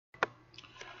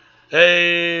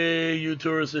Hey, you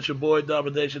tourists, it's your boy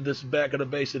Domination. This is back in the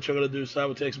base that you're gonna do.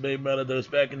 Cybertext made matter that is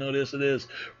back. You know this it is.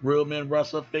 Real men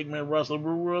wrestler, fake men wrestler,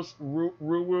 real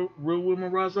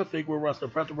women wrestler, fake women wrestler,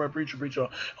 preacher, preacher.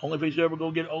 Only place you ever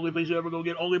go get it, only place you ever go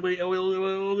get it, only place you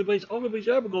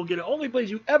ever go get it, only place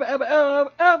you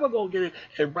ever go get it.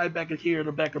 And right back in here in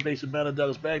the back of base, Matter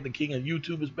Doug is back. The king of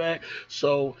YouTube is back.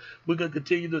 So we're gonna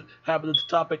continue to have this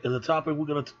topic, and the topic we're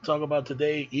gonna talk about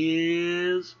today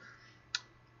is.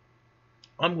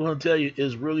 I'm going to tell you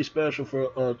is really special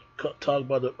for talk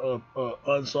about the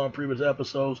unsung previous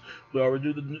episodes. We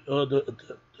already do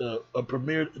the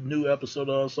premiered new episode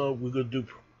of unsung. We're going to do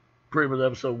previous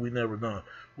episode we never done.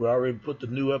 We already put the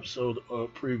new episode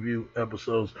preview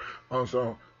episodes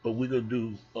unsung, but we're going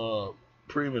to do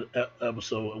previous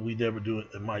episode we never do it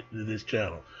in this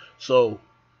channel. So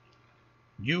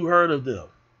you heard of them,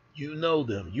 you know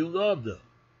them, you love them.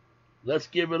 Let's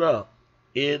give it up.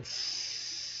 It's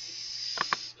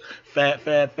Fat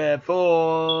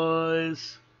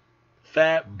boys.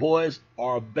 Fat boys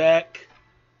are back.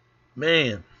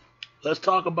 Man, let's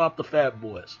talk about the Fat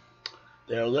Boys.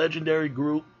 They're a legendary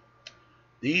group.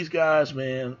 These guys,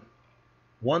 man,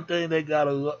 one thing they they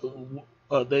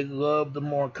love the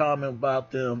more common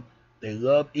about them. They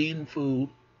love eating food,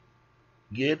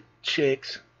 get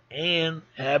chicks, and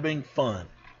having fun.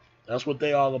 That's what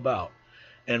they all about.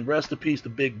 And rest in peace to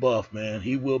Big Buff, man.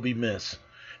 He will be missed.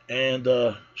 And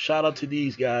shout out to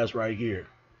these guys right here.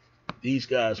 These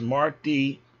guys, Mark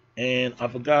D and I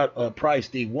forgot Price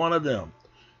D, one of them.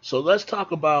 So let's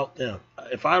talk about them.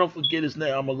 If I don't forget his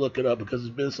name, I'm going to look it up because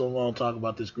it's been so long talking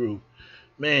about this group.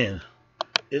 Man,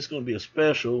 it's going to be a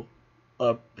special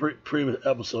previous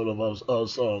episode of our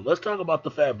song. Let's talk about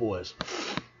the Fat Boys.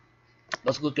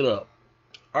 Let's look it up.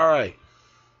 All right.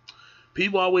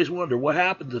 People always wonder what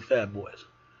happened to the Fat Boys.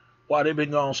 Why they've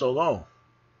been gone so long.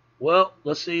 Well,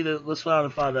 let's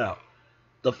find out.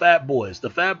 The Fat Boys.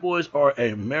 The Fat Boys are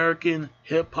an American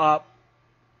hip hop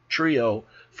trio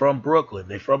from Brooklyn.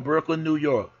 They're from Brooklyn, New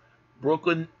York.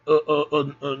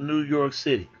 New York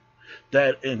City.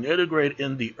 That integrated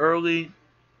in the early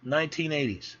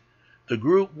 1980s. The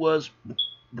group was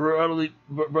brotherly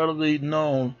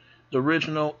known, the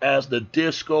original as the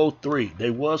Disco 3.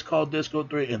 They was called Disco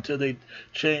 3 until they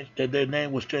changed, their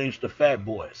name was changed to Fat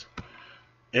Boys.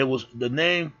 The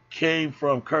name came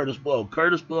from Curtis Blow.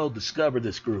 Curtis Blow discovered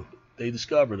this group. They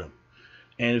discovered them.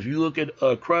 And if you look at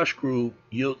Crush Group,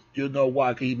 you'll know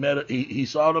why. He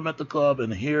saw them at the club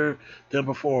and hear them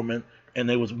performing, and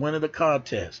they was winning the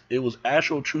contest. It was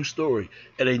actual true story,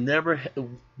 and they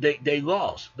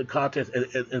lost the contest,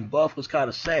 and Buff was kind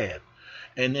of sad.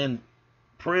 And then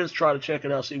Prince tried to check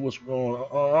it out, see what's going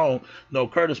on. No,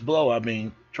 Curtis Blow,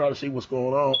 try to see what's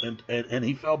going on, and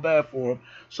he felt bad for him,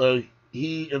 so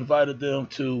he invited them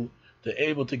to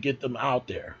able to get them out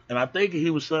there. And I think he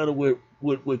was signing with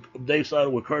they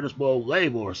signed with Curtis Blow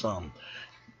label or something.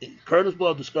 Curtis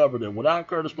Blow discovered them. Without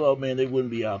Curtis Blow, man, they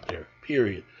wouldn't be out there.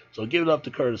 Period. So give it up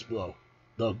to Curtis Blow,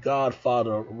 the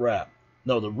godfather of rap.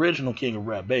 No, the original king of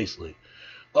rap, basically.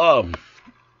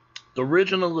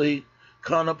 Originally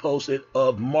composed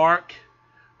of Mark,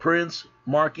 Prince,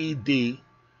 Marky D,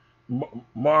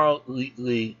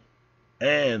 Marley,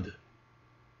 and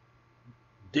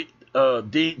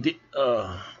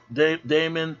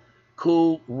Damon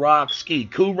Cool Rock Ski.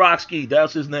 Cool Rock Ski,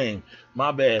 that's his name.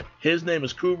 My bad. His name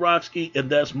is Cool Rock Ski, and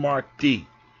that's Mark D.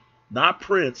 Not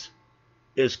Prince.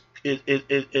 It's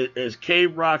K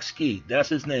Rock Ski. That's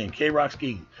his name. K Rock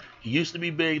Ski. He used to be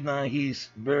big, now he's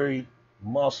very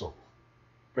muscly.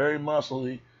 Very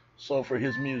muscly, so for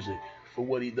his music, for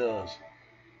what he does.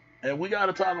 And we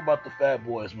gotta talk about the Fat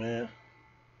Boys, man.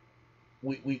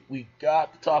 We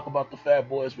got to talk about the Fat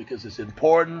Boys because it's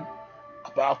important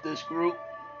about this group.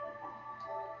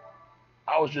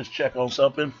 I was just checking on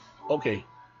something. Okay.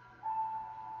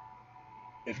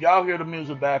 If y'all hear the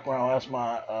music background, that's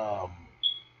my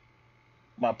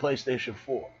my PlayStation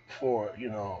 4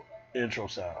 intro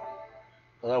sound.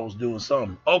 I was doing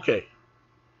something. Okay.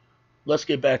 Let's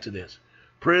get back to this.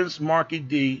 Prince, Marky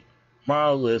D,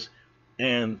 Marvelous,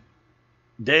 and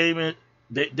David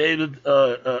Cool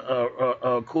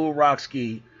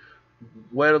Rocksky,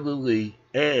 Weatherly,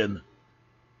 and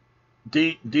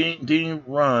Dean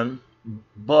Run,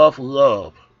 Buff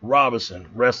Love Robinson,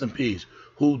 rest in peace,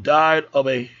 who died of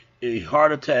a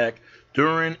heart attack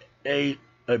during a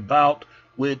bout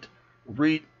with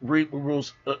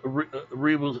reconnaissance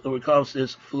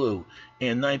flu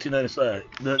in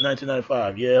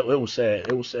 1995. Yeah, it was sad.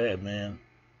 It was sad, man.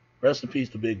 Rest in peace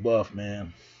to Big Buff,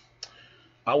 man.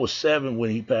 I was 7 when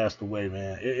he passed away,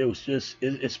 man. It was just,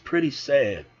 it's pretty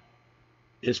sad.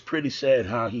 It's pretty sad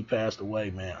how he passed away,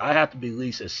 man. I have to be at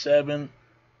least at 7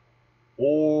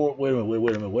 or wait a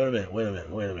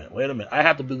minute. I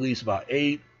have to be at least about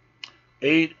 8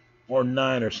 or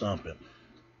 9 or something.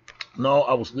 No,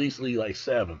 I was leastly like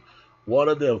 7. One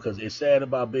of them, because it's sad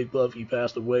about Big Buff. He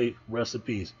passed away. Rest in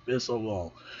peace. Been so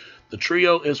long. The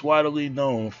trio is widely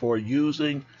known for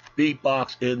using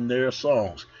beatbox in their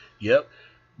songs. Yep,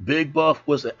 Big Buff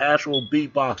was the actual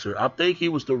beatboxer. I think he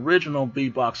was the original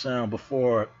beatbox sound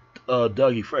before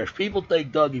Dougie Fresh. People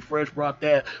think Dougie Fresh brought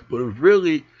that, but it was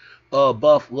really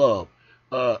Buff Love.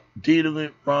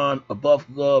 Dylan Ron Buff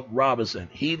Love Robinson.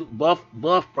 Buff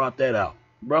brought that out.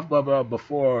 Buff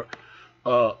before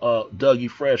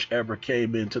Dougie Fresh ever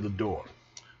came into the door.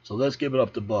 So let's give it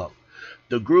up to Buff.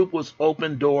 The group was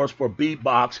open doors for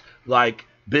beatbox like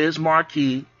Biz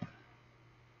Markie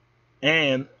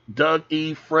and Doug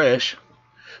E. Fresh.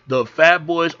 The Fat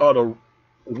Boys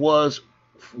was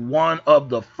one of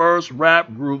the first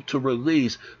rap group to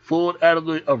release full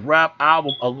category of rap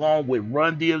album along with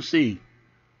Run DMC,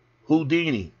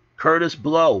 Houdini, Curtis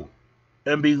Blow,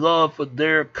 and beloved for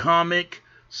their comic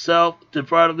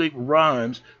self-deprecating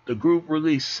rhymes. The group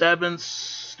released 7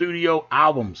 studio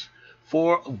albums,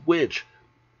 4 of which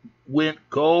went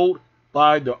gold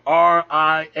by the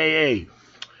RIAA,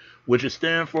 which is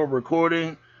stand for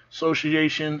Recording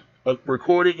Association,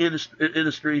 Recording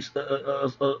Industries,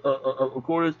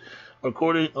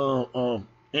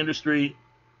 Industry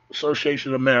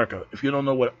Association of America. If you don't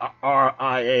know what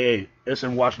RIAA, it's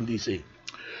in Washington D.C.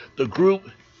 The group,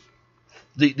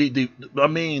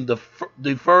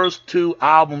 the first 2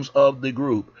 albums of the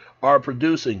group are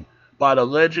producing by the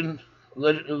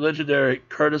legendary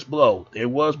Curtis Blow. It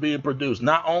was being produced.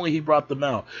 Not only he brought them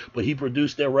out, but he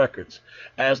produced their records.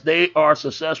 As they are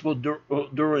successful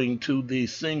during to the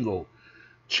single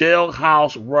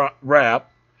Jailhouse Rap.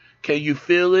 Can you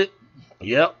feel it?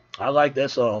 Yep, I like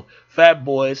that song. Fat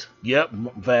Boys. Yep,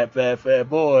 fat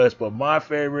boys. But my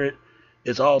favorite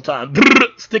is all time.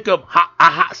 Stick 'em, ha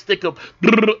ha, stick 'em,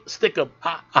 stick 'em,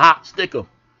 ha ha, stick 'em.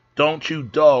 Don't you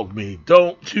dog me?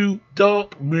 Don't you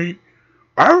dog me?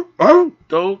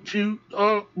 Don't you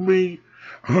dog me?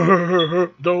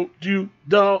 Don't you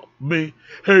dog me?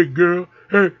 Hey girl,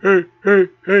 hey.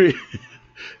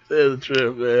 That's a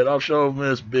trip, man. I'm sure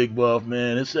miss Big Buff,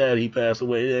 man. It's sad he passed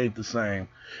away. It ain't the same.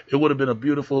 It would have been a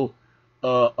beautiful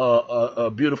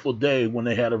day when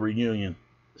they had a reunion.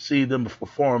 See them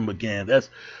perform again. That's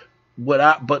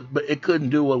what but it couldn't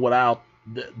do it without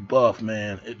Buff,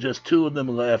 man. It just 2 of them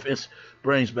left. It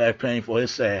brings back painful.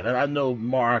 It's sad, and I know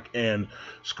Mark and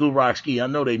School Rock Ski. I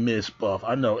know they miss Buff.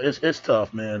 I know it's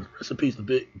tough, man. Rest in peace to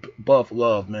Big Buff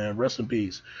Love, man. Rest in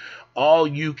peace. All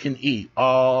you can eat.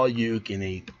 All you can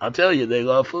eat. I tell you, they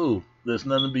love food. There's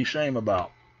nothing to be ashamed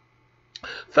about.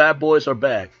 Fat Boys are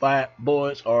back. Fat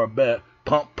Boys are back.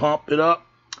 Pump it up.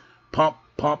 Pump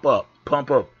up.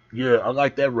 Yeah, I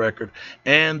like that record.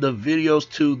 And the videos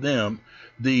to them.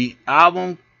 The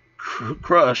album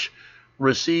Crush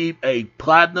received a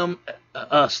platinum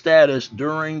status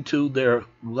during to their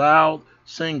loud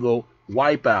single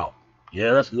Wipeout.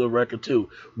 Yeah, that's a good record too.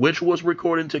 Which was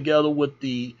recorded together with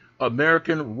the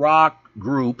American rock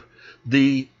group,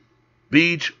 the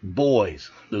Beach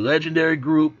Boys. The legendary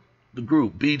group,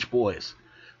 Beach Boys.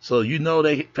 So you know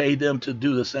they paid them to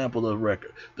do the sample of the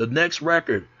record. The next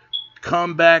record,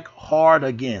 Come Back Hard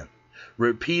Again,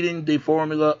 repeating the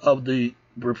formula of the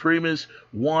previous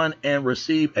one and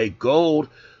received a gold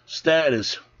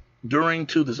status during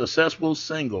to the successful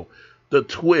single, The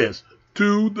Twist.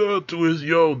 To the twist,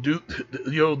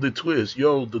 the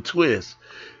twist.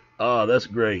 That's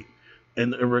great.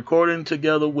 And recording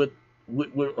together with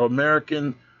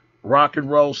American rock and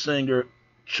roll singer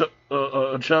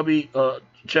Chubby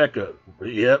Checker.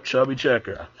 Yep, Chubby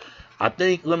Checker.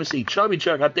 Chubby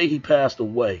Checker, I think he passed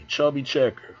away. Chubby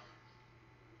Checker.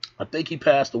 I think he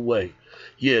passed away.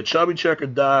 Yeah, Chubby Checker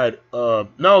died.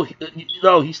 No,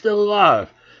 he's still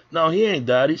alive. No, he ain't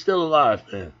died. He's still alive,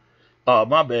 man.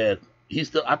 My bad.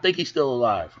 I think he's still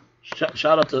alive. Shout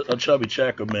out to Chubby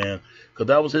Checker, man, because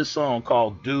that was his song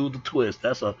called Do the Twist.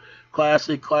 That's a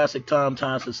classic Tom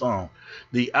Thompson song.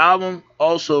 The album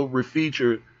also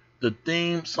refeatured the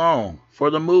theme song for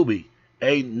the movie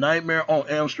A Nightmare on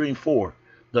Elm Street 4,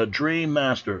 The Dream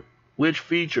Master, which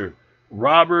featured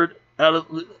Robert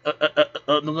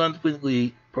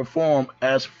elegantly performed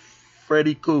as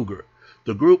Freddy Krueger.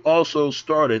 The group also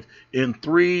started in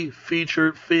 3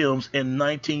 featured films in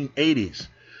 1980s,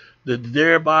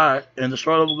 thereby and the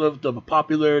start of the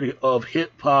popularity of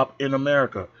hip hop in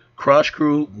America. Crush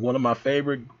Crew, one of my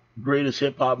favorite, greatest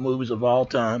hip hop movies of all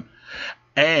time,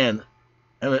 and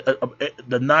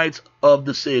The Knights of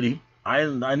the City,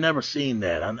 I never seen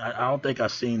that. I don't think I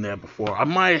seen that before. I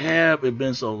might have. It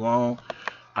been so long.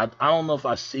 I don't know if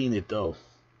I seen it though.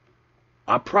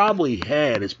 I probably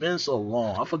had. It's been so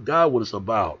long. I forgot what it's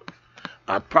about.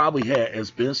 I probably had.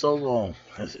 It's been so long.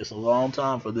 It's a long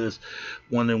time for this.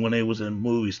 When they was in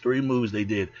movies, 3 movies they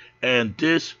did, and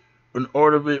this an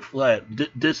order of it flat.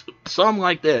 This something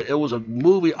like that. It was a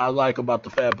movie I like about the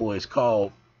Fat Boys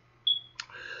called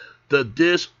the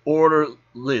Disorderment.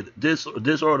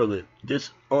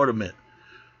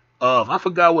 I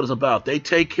forgot what it's about. They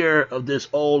take care of this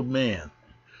old man,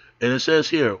 and it says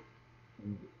here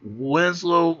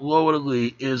Winslow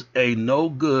Lowerly is a no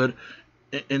good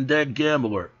in that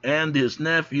gambler and his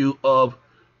nephew of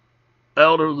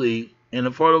elderly and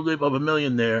the further life of a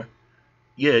millionaire.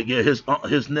 Yeah,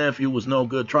 his nephew was no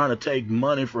good, trying to take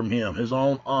money from him, his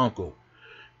own uncle.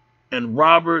 And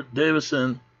Robert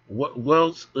Davidson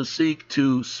will seek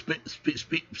to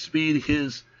speed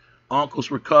his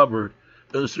uncle's recovered.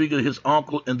 Speak of his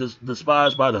uncle and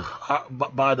despised by the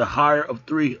higher of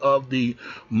 3 of the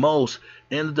most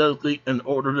indelibly in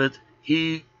order that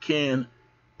he can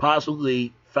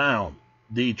possibly found.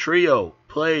 The trio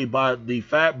played by the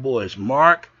Fat Boys,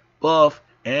 Mark, Buff,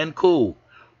 and Cool,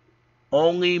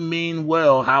 only mean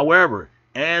well, however,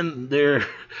 and their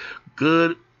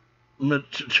good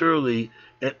maturely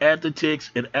and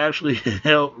athletics and actually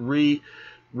help realize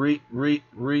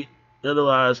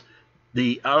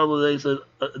the outlets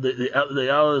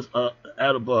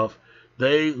out above.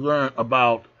 They learn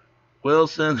about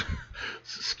Wilson's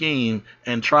scheme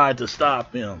and tried to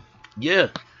stop him. Yeah,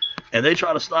 and they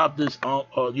try to stop this,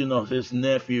 his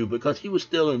nephew because he was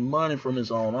stealing money from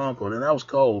his own uncle, and that was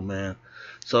cold, man.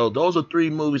 So those are 3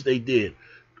 movies they did: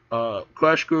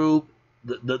 Crush Group,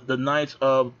 the Knights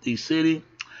of the City,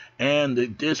 and the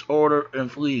Disorder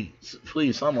and Flee,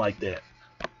 something like that.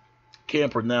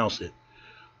 Can't pronounce it.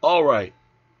 All right,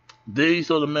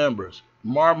 these are the members.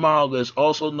 Mark Margolis,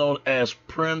 also known as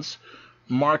Prince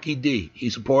Marky D.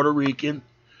 He's a Puerto Rican.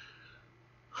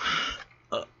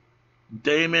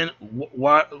 Damon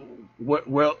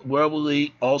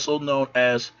Webley, also known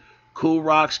as Cool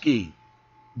Rock Ski,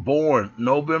 born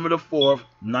November the 4th,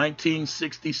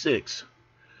 1966.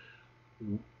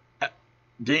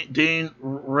 Dean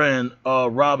Wren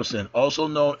Robinson, also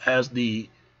known as the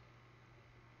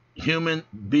Human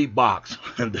Beatbox.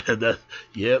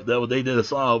 They did a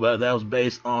song about that was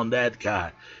based on that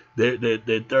guy, their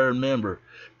 3rd member,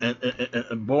 and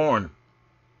born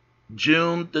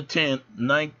June the 10th,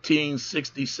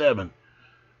 1967.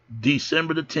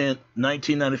 December the 10th,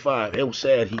 1995. It was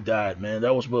sad he died, man.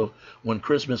 That was when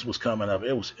Christmas was coming up.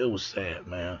 It was sad,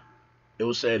 man. It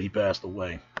was sad he passed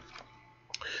away.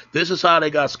 This is how they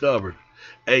got discovered.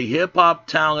 A hip-hop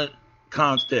talent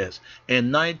contest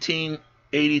in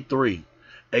 1983.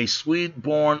 A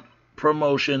Swede-born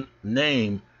promotion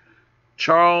named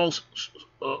Charles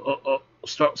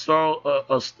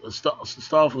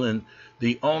Stoflin,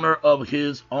 the owner of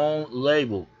his own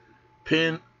label,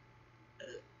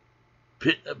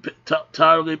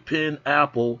 Tyler Pin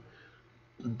Apple,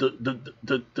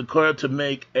 declared to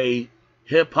make a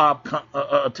hip hop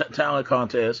talent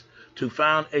contest to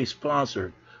find a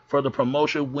sponsor for the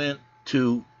promotion. Went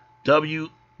to WBLS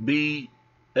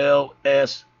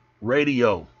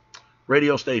radio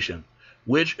station,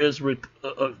 which is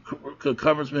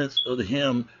covers of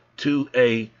him to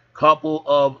a couple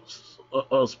of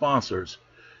sponsors.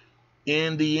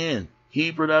 In the end,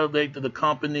 he provided the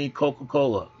company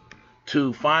Coca-Cola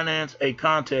to finance a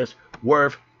contest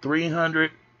worth $300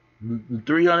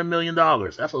 million.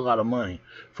 That's a lot of money.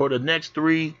 For the next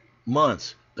 3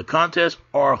 months, the contests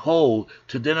are held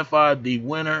to identify the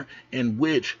winner, in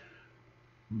which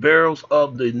barrels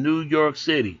of the New York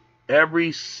City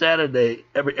every Saturday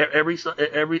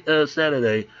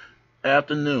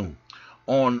afternoon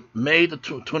on May the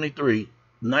 23,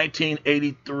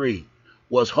 1983.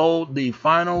 Was hold the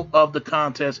final of the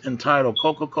contest entitled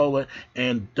Coca-Cola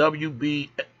and WBLS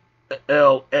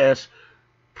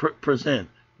present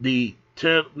the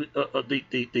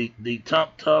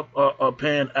top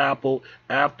Pan Apple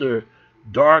After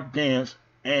Dark Dance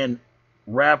and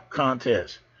Rap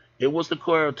Contest. It was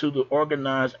declared to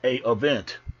organize a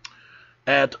event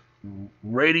at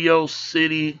Radio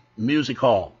City Music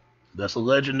Hall. That's a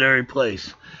legendary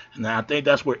place, and I think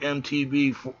that's where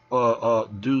MTV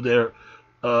do their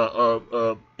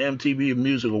MTV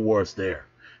Music Awards there.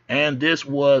 And this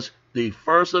was the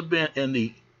first event in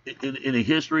the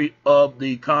history of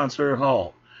the concert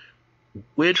hall,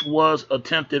 which was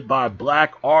attempted by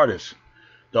black artists.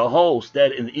 The host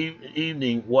that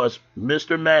evening was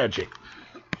Mr. Magic.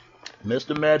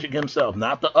 Mr. Magic himself,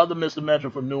 not the other Mr.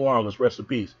 Magic from New Orleans, rest in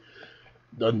peace.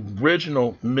 the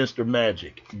original Mr.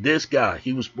 Magic. This guy,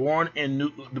 he was born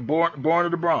in born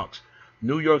in the Bronx,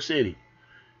 New York City,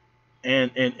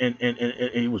 and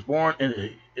he was born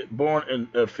in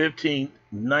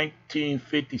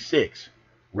 1956.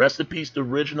 Rest in peace, the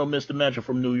original Mr. Magic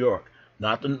from New York,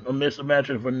 not the Mr.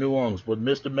 Magic from New Orleans, but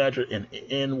Mr. Magic in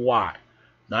NY,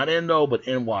 not NO, but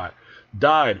NY.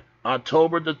 Died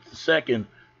October the 2nd,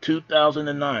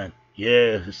 2009.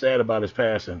 Yeah, it's sad about his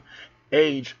passing.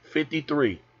 Age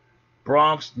 53.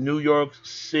 Bronx, New York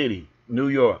City, New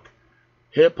York.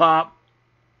 Hip hop,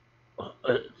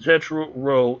 Central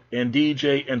Road, and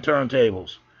DJ and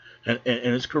turntables. And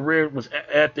his career was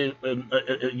active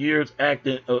years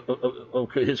acting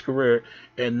his career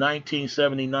in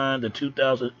 1979 to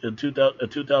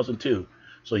 2002.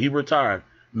 So he retired.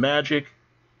 Magic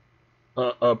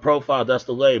Profile, that's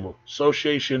the label.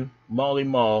 Association, Molly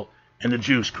Mall, and the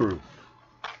Juice Crew.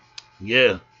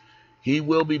 Yeah, he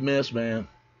will be missed, man.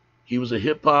 He was a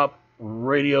hip hop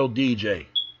radio DJ.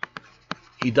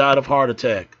 He died of heart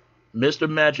attack. Mr.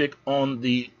 Magic on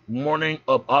the morning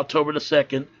of October the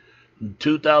 2nd,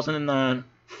 2009,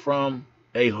 from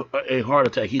a heart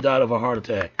attack. He died of a heart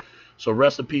attack. So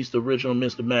rest in peace, the original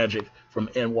Mr. Magic from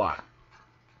NY.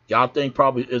 Y'all think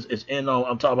probably it's NO.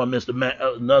 I'm talking about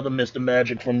another Mr.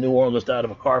 Magic from New Orleans died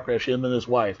of a car crash. Him and his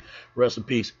wife. Rest in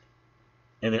peace.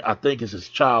 And I think it's his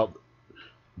child.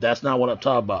 That's not what I'm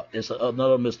talking about. It's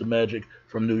another Mr. Magic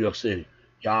from New York City.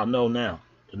 Y'all know now.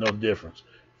 To know the difference.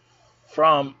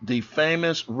 From the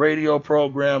famous radio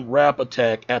program Rap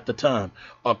Attack at the time.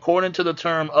 According to the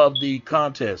term of the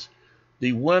contest,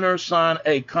 the winner signed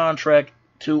a contract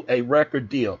to a record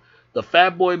deal. The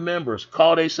Fat Boy members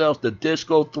call themselves the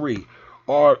Disco 3,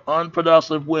 are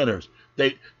unproductive winners.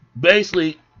 They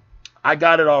basically, I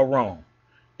got it all wrong.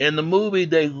 In the movie,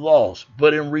 they lost,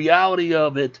 but in reality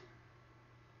of it,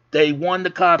 they won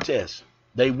the contest.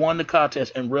 They won the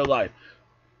contest in real life.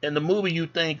 In the movie, you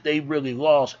think they really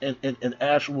lost in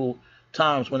actual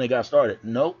times when they got started.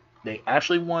 Nope, they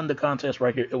actually won the contest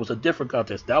right here. It was a different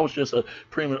contest. That was just a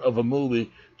premium of a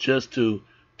movie just to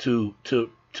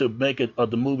make it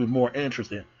the movie more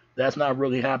interesting. That's not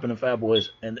really happening, Fat Boys,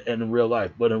 in real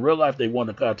life. But in real life, they won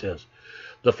the contest.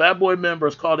 The Fat Boy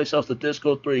members call themselves the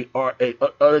Disco 3 are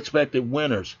unexpected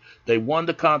winners. They won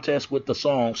the contest with the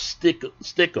song Stick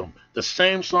 'Em. The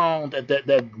same song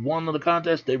that won the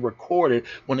contest, they recorded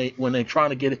when they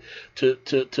trying to get it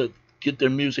to get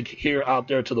their music here out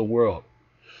there to the world.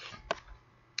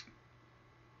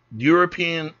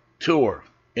 European tour.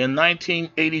 In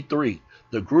 1983,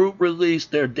 the group released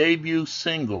their debut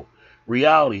single,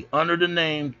 Reality, under the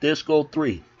name Disco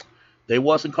 3. They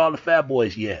wasn't called the Fat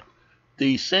Boys yet.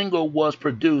 The single was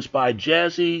produced by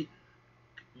Jazzy,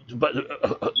 but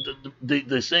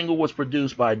the single was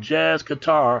produced by jazz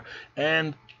guitar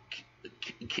and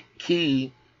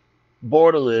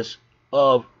keyboardist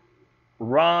of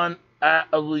Ron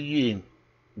Island,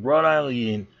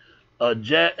 a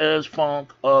jazz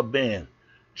funk band.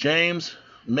 James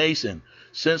Mason.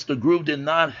 Since the group did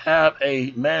not have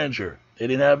a manager, they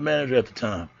didn't have a manager at the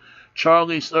time.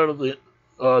 Charlie Sutherland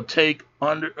take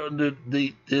under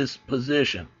this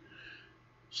position.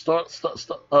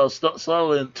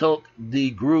 Sutherland took the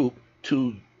group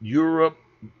to Europe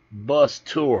bus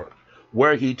tour,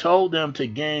 where he told them to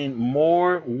gain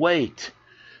more weight.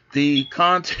 The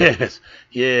contest,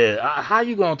 yeah, how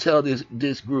you gonna tell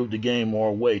this group to gain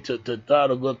more weight to try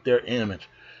to look their image?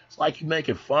 It's like you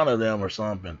making fun of them or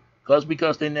something.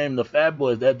 Because they named the Fat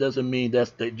Boys, that doesn't mean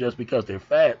just because they're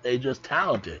fat. They just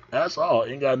talented. That's all.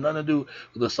 It ain't got nothing to do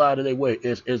with the side of their weight.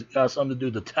 It's got something to do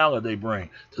with the talent they bring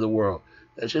to the world.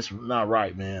 That's just not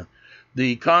right, man.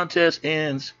 The contest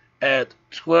ends at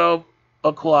 12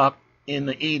 o'clock in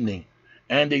the evening,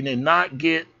 and they did not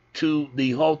get to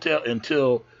the hotel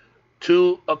until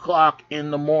 2 o'clock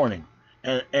in the morning.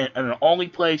 And the only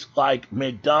place like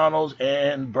McDonald's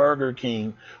and Burger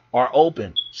King are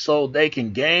open so they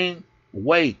can gain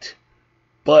weight.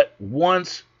 But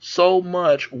once so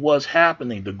much was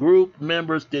happening, the group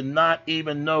members did not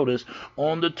even notice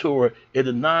on the tour. It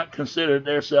did not consider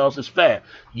themselves as fat.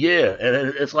 Yeah,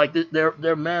 and it's like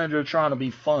their manager trying to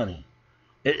be funny.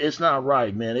 It's not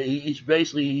right, man. He's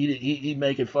basically he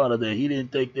making fun of them. He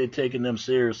didn't think they're taking them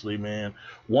seriously, man.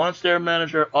 Once their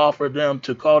manager offered them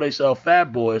to call themselves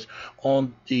Fat Boys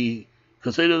on the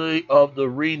considerably of the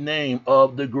rename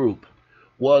of the group,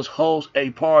 was host a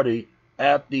party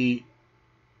at the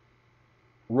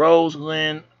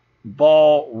Roseland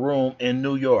Ballroom in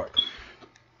New York.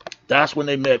 That's when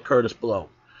they met Curtis Blow.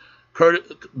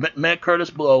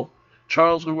 Curtis Blow.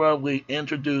 Charles Rowley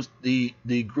introduced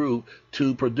the group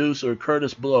to producer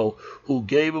Curtis Blow, who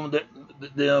gave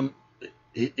them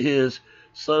his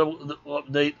subtle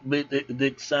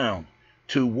update sound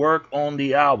to work on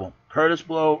the album. Curtis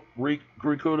Blow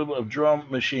recruited a drum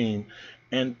machine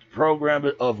and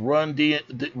programmer of Run the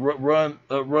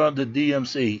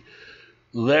DMC,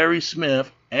 Larry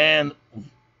Smith, and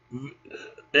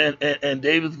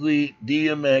David Lee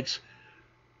DMX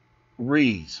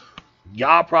Reeves.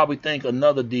 Y'all probably think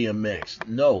another DMX.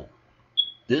 No,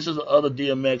 this is the other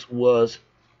DMX was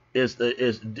is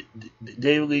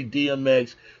David Lee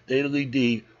DMX, David Lee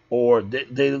D, or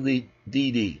David Lee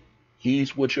DD.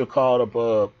 He's what you're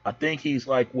called I think he's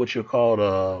like what you're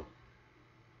called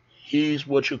he's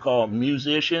what you call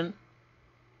musician,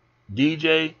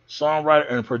 DJ,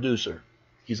 songwriter, and producer.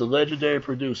 He's a legendary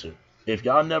producer. If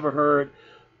y'all never heard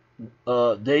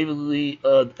David Lee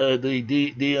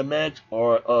DMX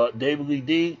or David Lee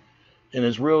D, and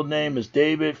his real name is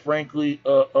David Franklin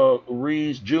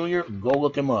Reeves Jr., go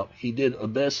look him up. He did the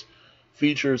best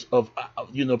features of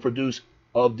produced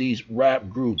of these rap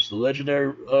groups, the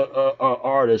legendary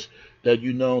artists that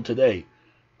you know today.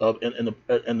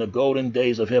 In the golden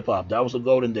days of hip hop, that was the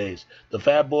golden days. The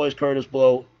Fat Boys, Curtis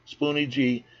Blow, Spoonie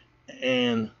G,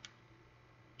 and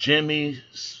Jimmy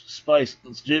Spice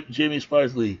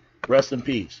Lee, rest in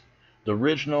peace. The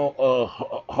original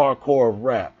hardcore of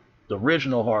rap, the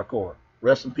original hardcore,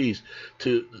 rest in peace.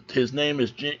 To his name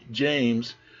is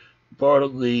James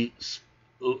Bartley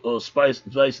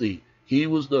Spice Lee. He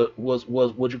was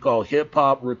what you call hip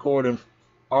hop recording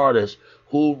artist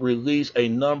who released a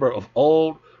number of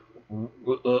old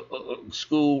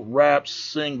school rap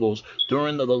singles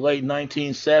during the late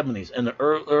 1970s and the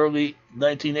early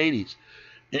 1980s.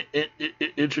 It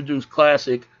introduced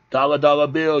classic dollar dollar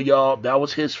bill, y'all. That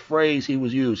was his phrase he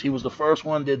was used. He was the first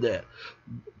one did that.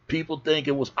 People think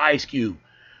it was Ice Cube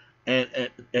and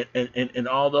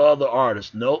all the other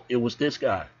artists. Nope, it was this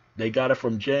guy. They got it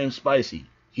from James Spicey.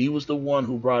 He was the one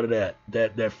who brought it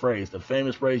that phrase, the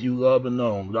famous phrase you love and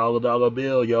know, dollar dollar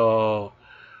bill, y'all.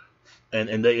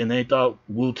 And they thought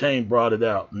Wu-Tang brought it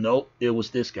out. Nope, it was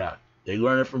this guy. They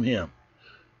learned it from him.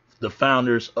 The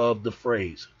founders of the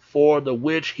phrase, for the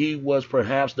which he was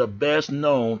perhaps the best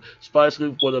known,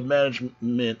 especially for the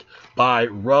management by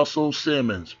Russell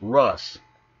Simmons. Russ,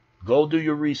 go do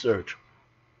your research.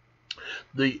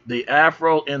 The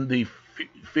Afro and the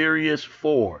Furious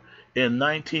Four. In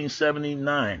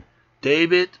 1979,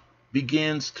 David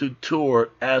begins to tour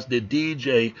as the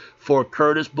DJ for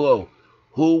Curtis Blow,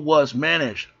 who was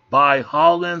managed by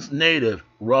Holland's native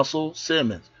Russell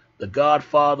Simmons, the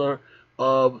godfather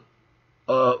of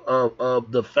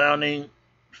the founding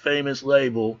famous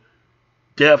label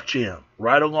Def Jam,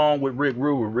 right along with Rick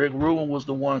Rubin. Rick Rubin was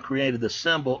the one who created the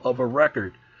symbol of a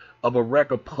record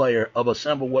player, of a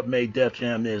symbol what made Def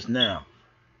Jam is now.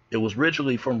 It was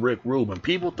originally from Rick Rubin.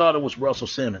 People thought it was Russell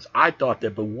Simmons. I thought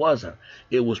that, but it wasn't.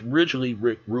 It was originally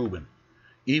Rick Rubin.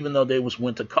 Even though they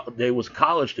was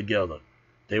college together,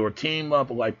 they were teamed up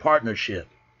like partnership.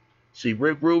 See,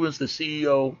 Rick Rubin's the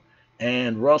CEO,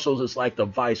 and Russell's is like the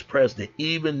vice president.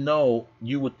 Even though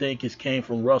you would think it came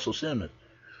from Russell Simmons,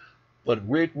 but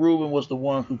Rick Rubin was the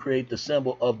one who created the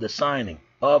symbol of the signing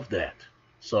of that.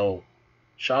 So,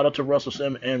 shout out to Russell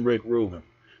Simmons and Rick Rubin.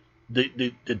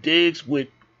 The digs with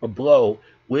a blow,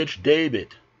 which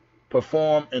David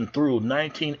performed and through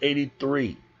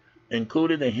 1983,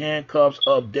 included the handcuffs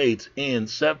of dates in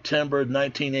September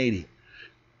 1980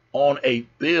 on a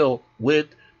bill with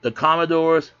the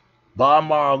Commodores, Bob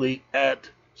Marley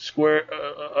at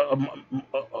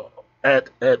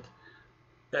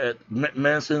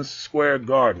Madison Square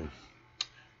Garden.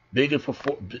 Biggest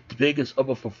of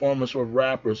a performance for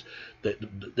rappers. They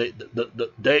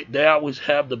always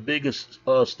have the biggest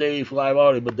stage live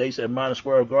audience, but they said Madison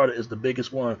Square Garden is the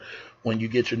biggest one. When you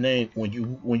get your name, when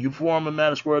you perform in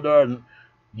Madison Square Garden,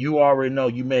 you already know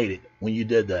you made it. When you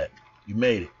did that, you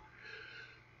made it.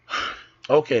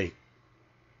 Okay.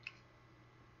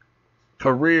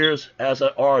 Careers as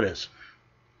an artist.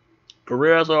 In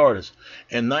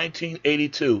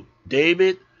 1982,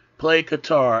 David played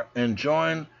guitar and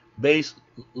joined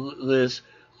bassist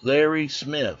Larry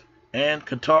Smith and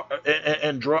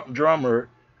drummer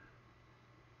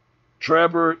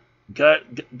Trevor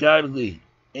Godley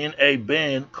in a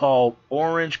band called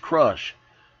Orange Crush.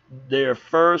 Their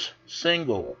first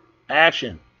single,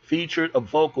 Action, featured a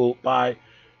vocal by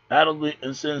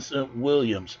Adeline Simpson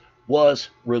Williams, was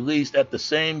released at the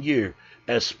same year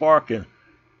as Sparkin'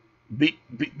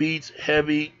 Beats'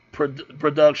 heavy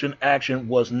production. Action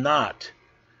was not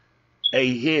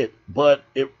a hit, but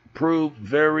it proved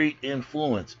very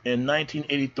influenced. In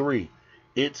 1983,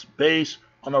 its based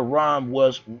on a rhyme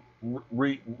was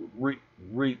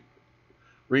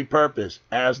repurposed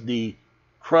as the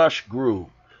Crush Groove.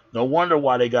 No wonder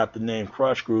why they got the name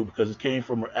Crush Groove, because it came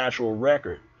from an actual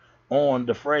record on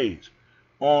the phrase.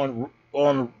 On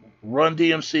Run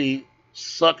DMC,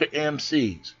 Sucker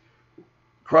MCs,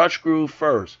 Crush Groove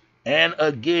first, and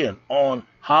again on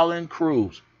Holland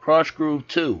Cruise, Crush Groove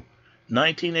 2,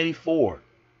 1984,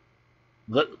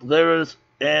 Lyris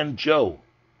and Joe,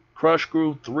 Crush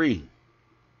Groove 3,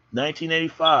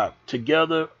 1985,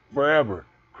 Together Forever,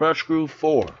 Crush Groove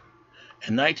 4,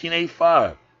 in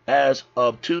 1985, as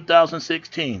of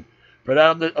 2016,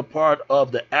 predominantly a part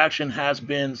of the action has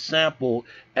been sampled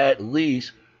at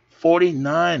least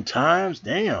 49 times,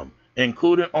 damn,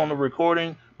 included on the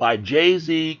recording by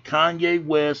Jay-Z, Kanye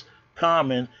West,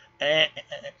 Common, and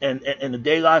the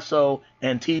De La Soul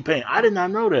and T-Pain. I did not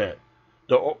know that.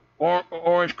 The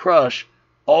Orange Crush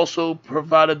also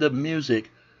provided the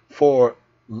music for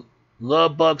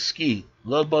Love Bug Ski,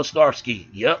 Love Bug Starsky.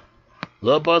 Yep,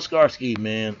 Love Bug Starsky,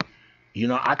 man. You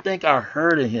know, I think I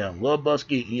heard of him. Love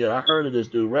Bugsky. Yeah, I heard of this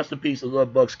dude. Rest in peace to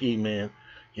Love Bugsky, man.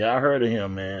 Yeah, I heard of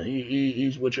him, man.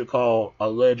 He's what you call a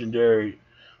legendary.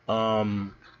 I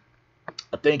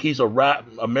think he's a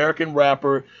American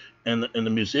rapper and the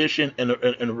musician and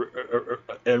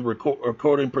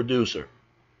recording producer.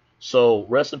 So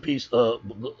rest in peace,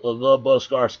 Love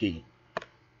Bugsky.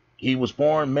 He was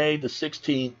born May the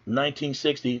 16th,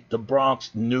 1960, the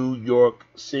Bronx, New York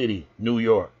City, New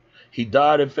York. He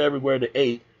died in February the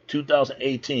 8th,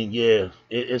 2018. Yeah,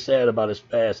 it's sad about his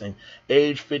passing.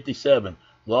 Age 57.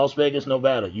 Las Vegas,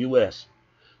 Nevada, U.S.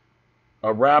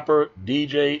 A rapper,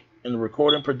 DJ, and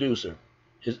recording producer.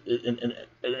 In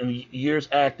years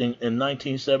acting in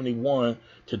 1971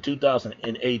 to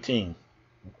 2018.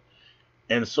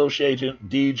 And association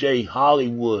DJ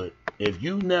Hollywood. If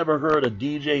you never heard of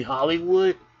DJ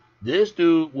Hollywood, this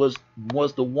dude was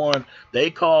the one. They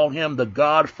call him the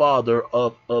godfather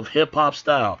of hip hop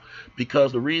style,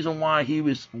 because the reason why he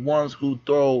was ones who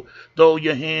throw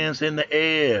your hands in the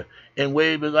air and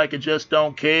wave it like it just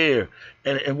don't care,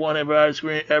 and want everybody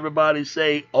scream, everybody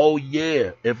say, oh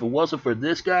yeah. If it wasn't for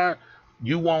this guy,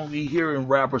 you won't be hearing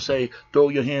rappers say throw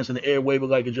your hands in the air, wave it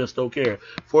like it just don't care.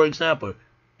 For example,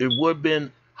 it would have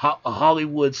been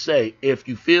Hollywood say, if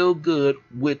you feel good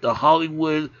with the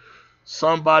Hollywood,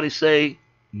 somebody say,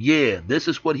 yeah, this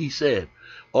is what he said.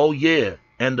 Oh, yeah.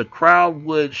 And the crowd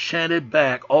would chant it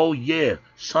back. Oh, yeah.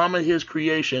 Some of his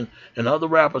creation and other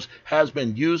rappers has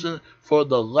been using for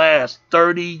the last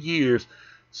 30 years,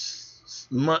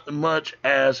 much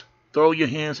as throw your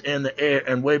hands in the air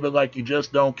and wave it like you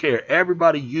just don't care.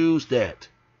 Everybody used that.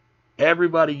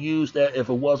 Everybody used that if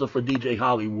it wasn't for DJ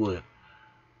Hollywood.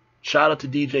 Shout out to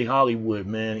DJ Hollywood,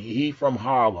 man. He from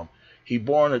Harlem. He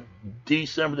born on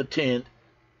December the 10th,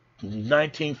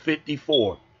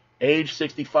 1954, age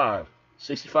 65,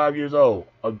 65 years old,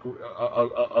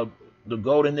 the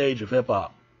golden age of hip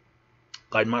hop.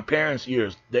 Like my parents'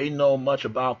 years, they know much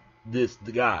about the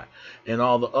guy and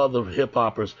all the other hip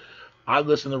hoppers. I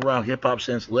listened around hip hop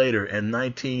since later in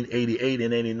 1988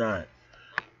 and 89,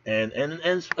 and in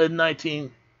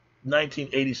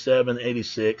 1987,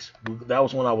 86. That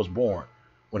was when I was born,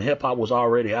 when hip hop was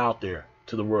already out there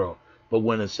to the world. But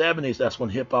when in the 70s, that's when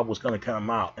hip hop was going to come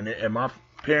out. And my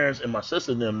parents and my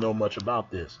sister and them know much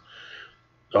about this.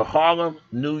 Harlem,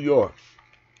 New York.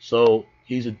 So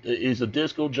he's a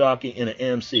disco jockey and an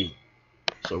MC.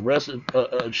 So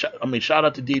shout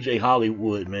out to DJ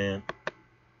Hollywood, man.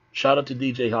 Shout out to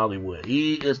DJ Hollywood.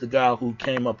 He is the guy who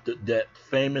came up with that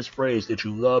famous phrase that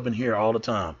you love and hear all the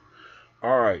time.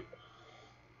 All right.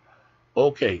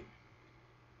 Okay.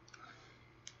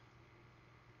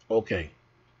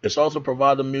 It's also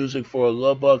provided music for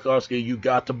Love Bug Starsky, You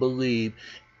Got to Believe,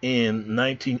 in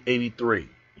 1983.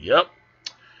 Yep.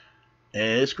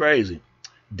 And it's crazy.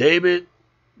 David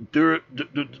debuted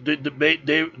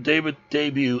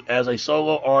as a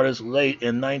solo artist late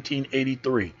in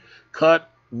 1983. Cut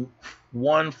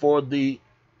one for the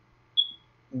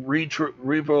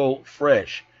Retro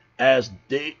Fresh as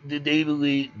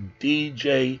David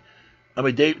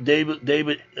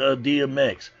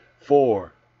DMX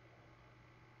for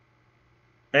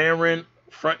Aaron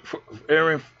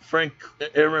Funkio,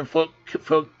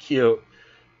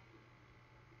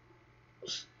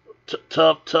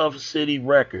 Tough City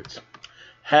Records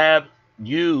have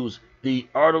used the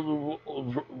artificial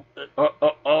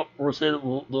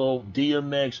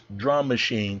DMX drum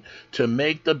machine to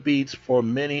make the beats for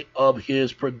many of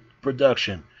his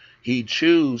production. He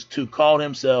chose to call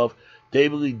himself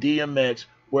David DMX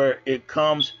where it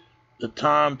comes the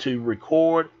time to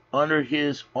record under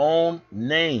his own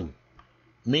name,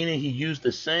 meaning he used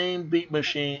the same beat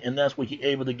machine, and that's what he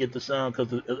able to get the sound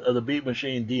because of the beat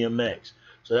machine DMX.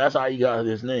 So that's how he got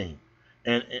his name.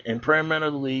 and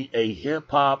primarily a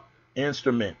hip hop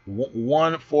instrument.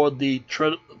 One for the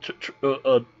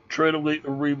Trinity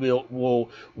Reveal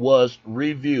was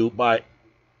reviewed by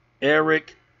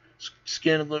Eric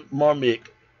Skinner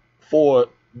Marmick for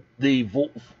the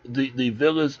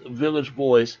Village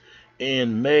Voice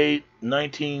in May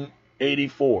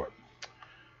 1984,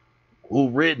 who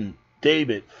written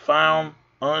David found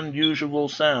unusual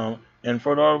sound and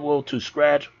vulnerable to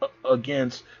scratch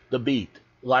against the beat,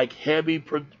 like heavy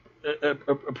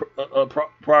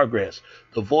progress.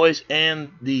 The voice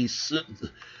and the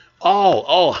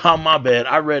my bad.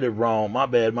 I read it wrong. My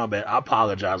bad. I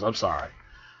apologize. I'm sorry.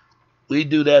 We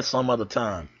do that some other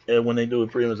time. And when they do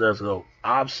it premiums, that's go.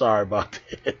 I'm sorry about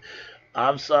that.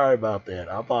 I'm sorry about that.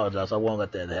 I apologize. I won't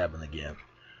let that happen again.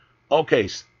 Okay,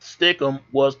 Stick 'em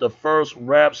was the first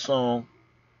rap song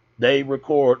they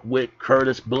record with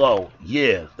Curtis Blow.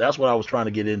 Yeah, that's what I was trying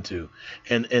to get into.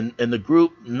 And the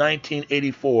group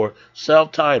 1984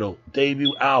 self-titled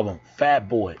debut album, Fat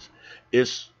Boys,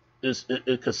 is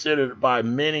considered by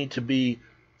many to be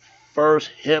first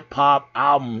hip hop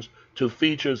albums to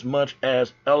feature as much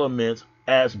as elements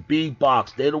as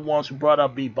beatbox. They're the ones who brought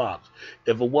out beatbox.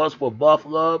 If it was for Buff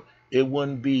Love, it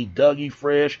wouldn't be Dougie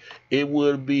Fresh. It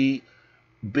would be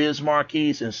Biz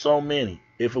Marquis and so many.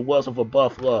 If it wasn't for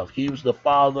Buff Love, he was the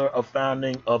father of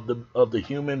founding of the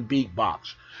human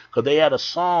beatbox. Because they had a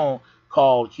song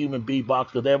called Human Beatbox,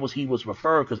 because that was he was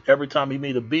referred. Because every time he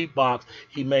made a beatbox,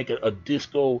 he make a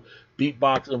disco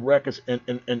beatbox and records and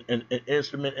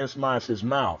instrument inside his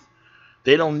mouth.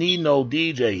 They don't need no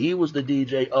DJ. He was the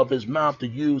DJ of his mouth to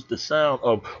use the sound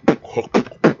of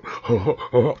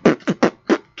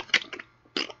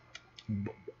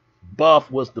Buff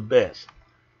was the best.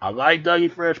 I like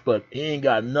Dougie Fresh, but he ain't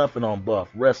got nothing on Buff.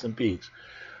 Rest in peace.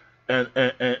 And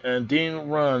Dean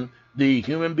run the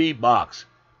human beatbox.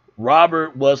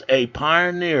 Robert was a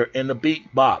pioneer in the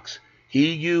beatbox.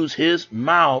 He used his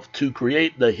mouth to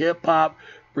create the hip hop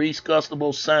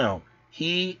disgustable sound.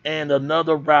 He and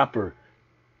another rapper,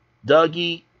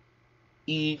 Dougie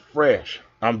E. Fresh.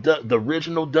 The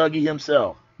original Dougie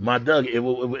himself. My Dougie.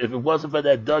 If it wasn't for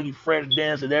that Dougie Fresh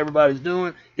dance that everybody's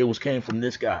doing, it came from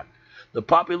this guy. The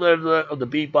popularity of the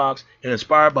beatbox and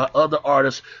inspired by other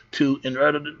artists to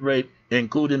iterate,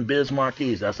 including Biz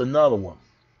Marquis. That's another one.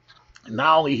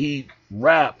 Not only he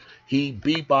rap, he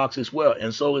beatbox as well,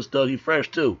 and so is Dougie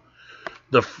Fresh too.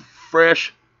 The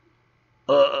Fresh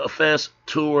Fest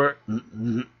Tour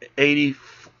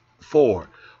 '84.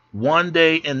 One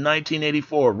day in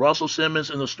 1984, Russell Simmons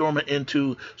and the stormer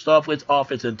into Starfleet's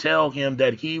office and tell him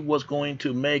that he was going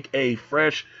to make a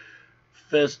Fresh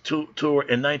Fest tour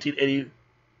in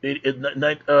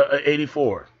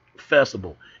 1984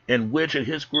 festival, in which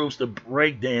his groups, the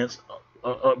break dancers,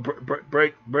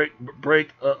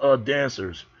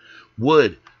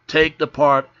 would take the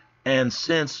part, and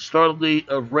since startledly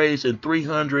raised in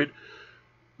 $300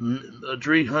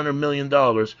 million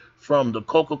from the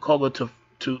Coca-Cola to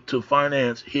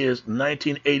finance his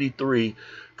 1983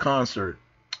 concert.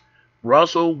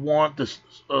 Russell wanted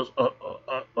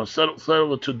a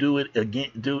settler to do it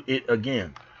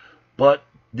again, but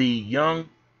the young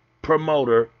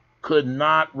promoter could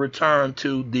not return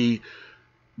to the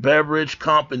beverage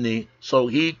company, so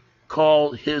he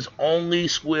called his only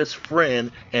Swiss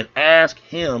friend and asked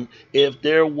him if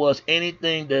there was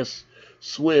anything that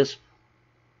Swiss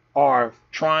are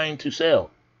trying to sell.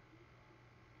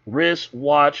 Wrist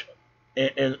watch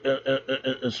and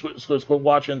Swiss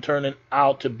watch and turning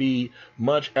out to be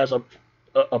much as a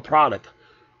product.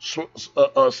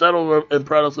 Settled and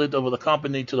predecessor of the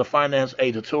company to the finance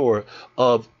a tour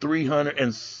of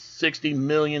 $360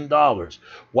 million,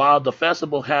 while the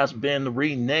festival has been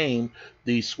renamed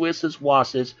the Swiss's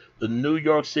Wasses, the New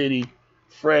York City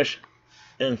Fresh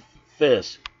and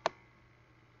Fest.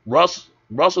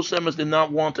 Russell Simmons did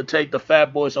not want to take the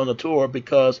Fat Boys on the tour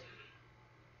because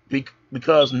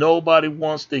nobody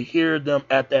wants to hear them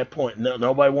at that point.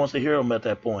 Nobody wants to hear them at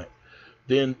that point.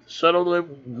 Then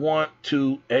Sutherland went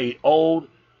to a old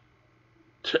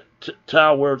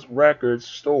Towers Records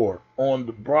store on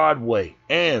Broadway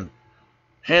and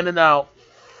handed out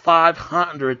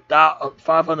 500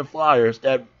 flyers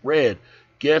that read,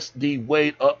 "Guess the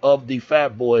weight of the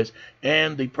Fat Boys,"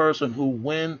 and the person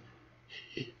who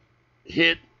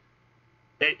hit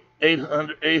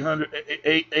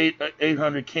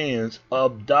 800 cans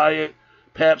of Diet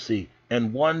Pepsi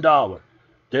and $1.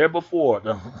 There before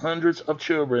the hundreds of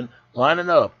children lining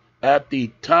up at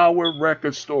the Tower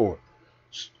Record store.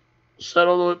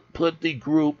 Sutherland put the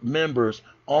group members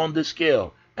on the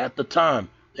scale. At the time,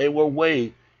 they were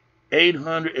weighed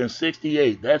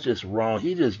 868. That's just wrong.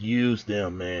 He just used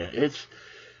them, man.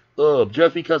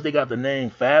 just because they got the name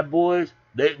Fat Boys,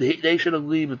 they should have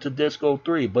leave it to Disco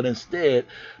 3, but instead,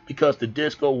 because the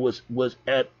disco was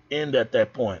at end at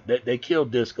that point, they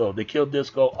killed disco. They killed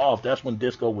disco off. That's when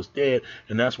disco was dead,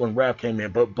 and that's when rap came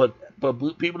in.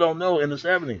 But people don't know in the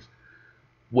 '70s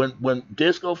when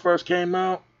disco first came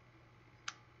out.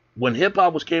 When hip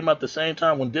hop was came out the same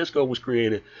time when disco was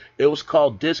created, it was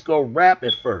called disco rap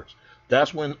at first.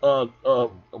 That's when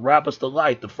Rappers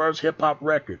Delight, the first hip hop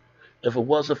record. If it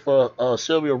wasn't for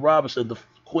Sylvia Robinson, the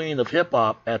queen of hip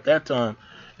hop at that time,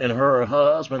 and her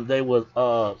husband, they were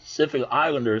Pacific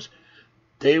Islanders.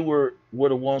 They were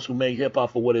the ones who made hip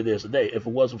hop for what it is today. If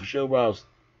it wasn't for Sylvia Robinson,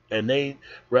 and they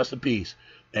rest in peace.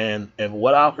 And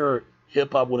without her,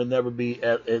 hip hop would have never be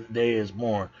as day is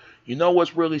born. You know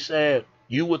what's really sad?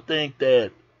 You would think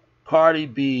that Cardi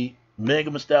B,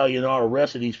 Megan Thee Stallion, and all the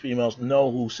rest of these females know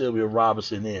who Sylvia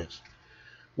Robinson is.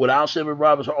 Without Sylvia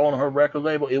Robinson on her record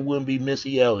label, it wouldn't be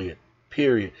Missy Elliott.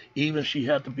 Period. Even she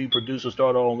had to be producer,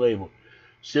 start her own label.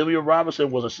 Sylvia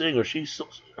Robinson was a singer.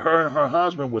 Her and her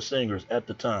husband were singers at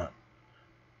the time,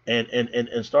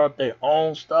 and start their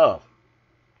own stuff.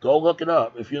 Go look it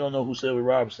up if you don't know who Sylvia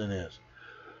Robinson is.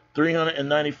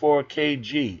 394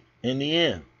 kg. In the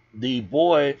end, the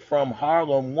boy from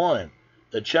Harlem won.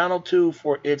 The Channel 2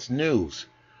 for its news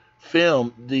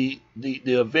filmed the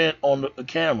event on the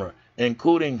camera,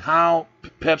 including how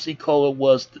Pepsi Cola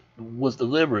was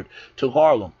delivered to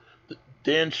Harlem.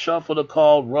 Then Shuffler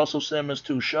called Russell Simmons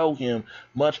to show him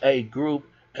much a group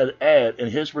had ad.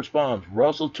 In his response,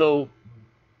 Russell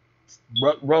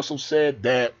said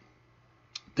that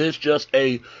this just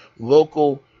a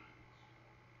local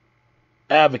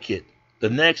advocate. The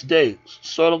next day,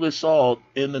 Sutherland saw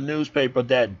in the newspaper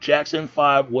that Jackson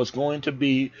 5 was going to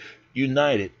be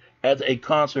united at a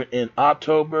concert in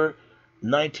October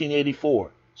 1984.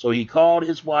 So he called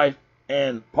his wife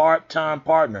and part-time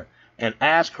partner and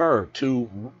asked her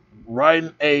to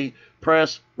write a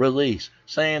press release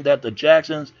saying that the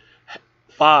Jacksons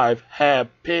 5 had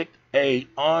picked a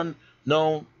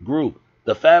unknown group,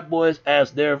 the Fat Boys,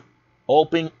 as their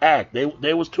opening act.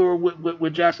 They was touring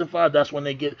with Jackson 5. That's when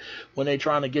they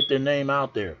trying to get their name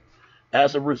out there.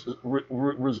 As a result,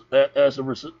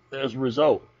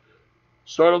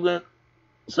 Sutherland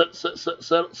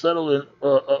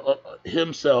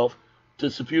himself to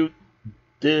dispute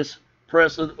this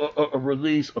press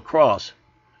release across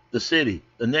the city.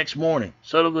 The next morning,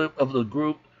 Sutherland of the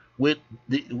group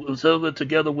Sutherland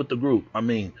together with the group,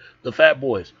 the Fat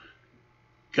Boys,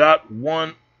 got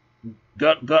on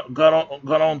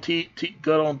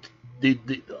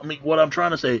what I'm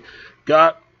trying to say,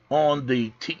 got on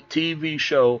the TV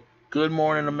show Good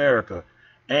Morning America.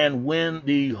 And when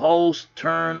the host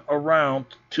turned around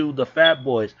to the Fat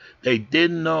Boys, they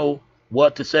didn't know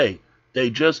what to say. They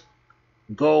just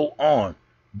go on.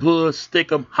 Bull,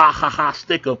 stick 'em, ha ha ha,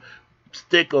 stick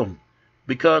 'em.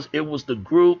 Because it was the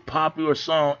group popular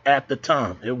song at the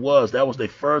time. That was their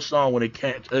first song when it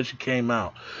came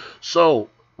out. So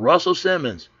Russell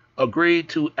Simmons agreed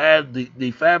to add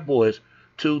the Fat Boys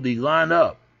to the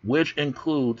lineup, which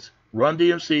includes Run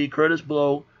DMC, Curtis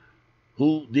Blow,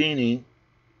 Houdini,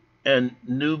 and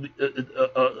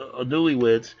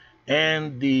Newlyweds,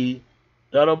 and the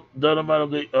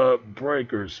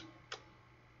Breakers.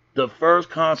 The first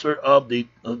concert of the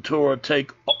tour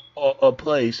take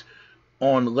place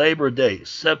on Labor Day,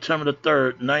 September the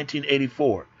 3rd,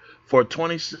 1984. For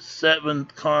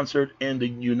 27th concert in the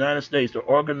United States, the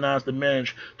organizer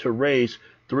managed to raise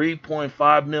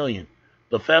 $3.5 million.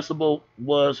 The festival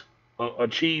was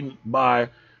achieved by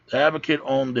the Advocate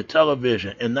on the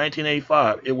television. In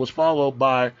 1985, it was followed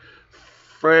by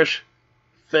Fresh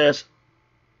Fest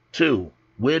 2,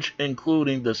 which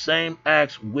including the same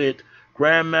acts with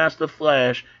Grandmaster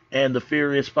Flash and the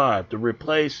Furious Five to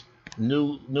replace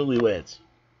Newlyweds.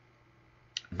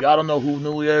 If y'all don't know who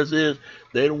Newlyweds is,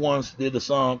 they the ones did the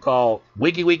song called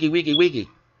Wiki Wiki Wiki Wiki.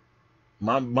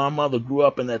 My mother grew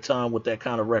up in that time with that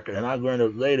kind of record, and I learned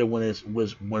it later when it's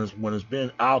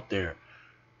been out there,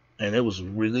 and it was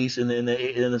released in the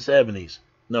 70s,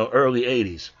 no, early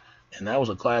 80s, and that was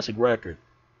a classic record.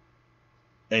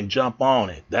 And Jump On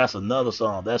It, that's another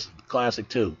song, that's classic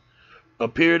too.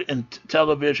 Appeared in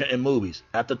television and movies.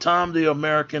 At the time, the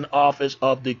American office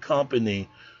of the company,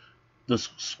 the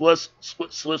Swiss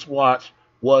Watch,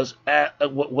 was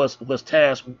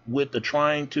tasked with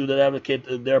trying to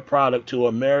advocate their product to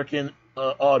American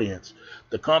audience.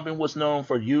 The company was known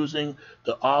for using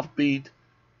the offbeat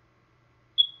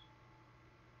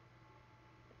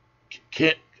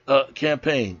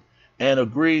campaign and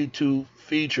agreed to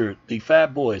feature the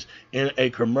Fat Boys in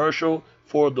a commercial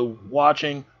for the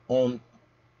watching on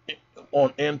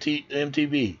on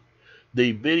MTV.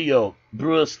 The video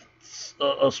Bruce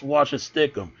Swatch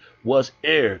Stickum was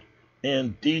aired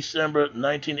in December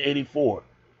 1984.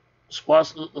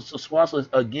 Swassler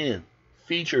again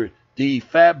featured the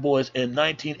Fat Boys in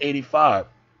 1985.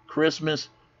 Christmas,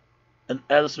 and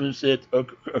as we said,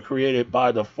 created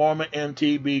by the former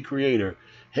MTV creator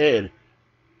head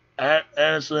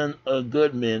Anderson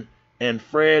Goodman and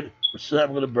Fred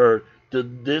Sampleberg.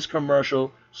 This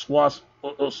commercial, Swiss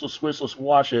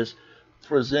Watches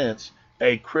presents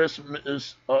a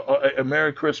Christmas, a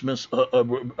Merry Christmas.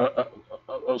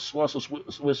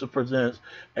 Swiss presents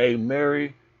a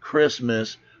Merry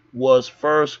Christmas was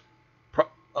first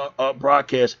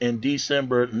broadcast in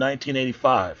December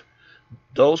 1985.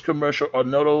 Those commercials are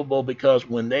notable because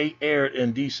when they aired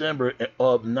in December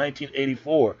of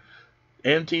 1984,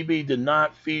 MTV did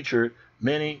not feature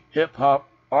many hip hop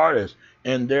artists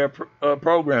in their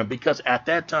program because at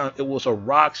that time it was a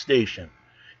rock station.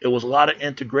 It was a lot of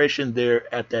integration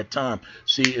there at that time.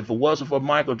 See, if it wasn't for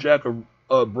Michael Jackson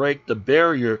break the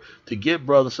barrier to get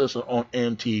Brother Sister on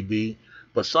MTV,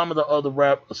 but some of the other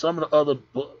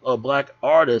black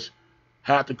artists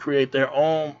had to create their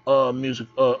own music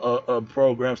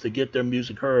programs to get their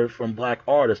music heard from black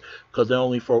artists because they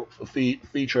only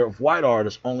feature of white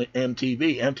artists, only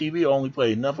MTV. MTV only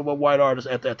played nothing but white artists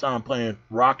at that time playing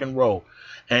rock and roll.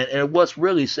 And what's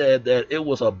really sad that it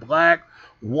was a black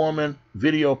woman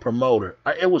video promoter.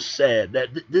 It was sad that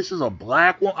this is a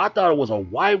black woman. I thought it was a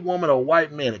white woman or a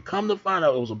white man. And come to find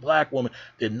out it was a black woman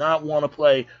did not want to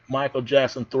play Michael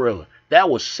Jackson Thriller. That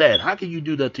was sad. How can you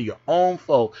do that to your own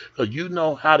folk? Because you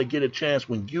know how to get a chance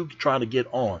when you try to get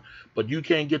on. But you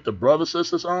can't get the brother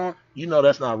sisters on? You know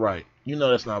that's not right. You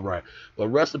know that's not right. But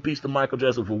rest in peace to Michael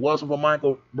Jackson. If it wasn't for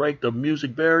Michael break the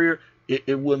music barrier,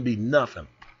 it wouldn't be nothing.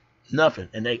 Nothing.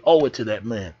 And they owe it to that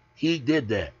man. He did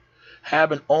that.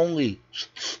 Having only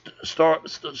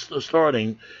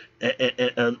starting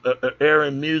and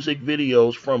airing music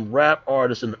videos from rap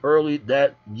artists in early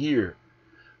that year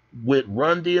with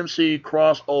Run DMC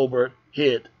crossover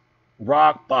hit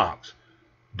Rock Box.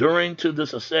 During to the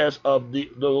success of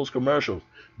those commercials,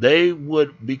 they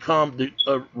would become the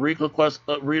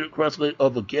requested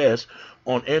of a guest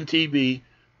on MTV,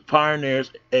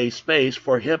 pioneers a space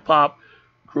for hip hop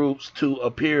groups to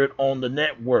appear on the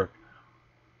network,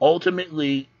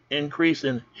 ultimately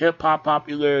increasing hip hop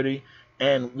popularity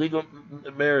and legal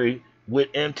marriage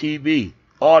with MTV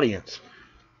audience.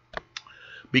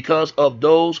 Because of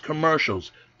those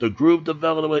commercials, the group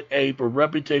developed a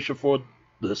reputation for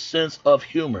the sense of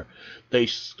humor. They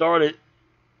started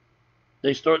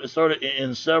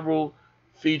in several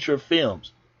feature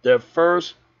films. Their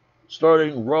first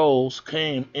starting roles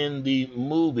came in the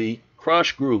movie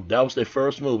Crush Group. That was their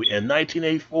first movie in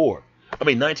 1985.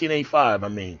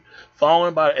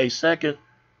 Followed by a second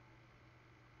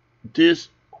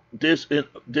disorderment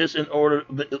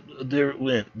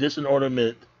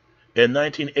in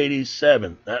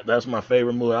 1987. That's my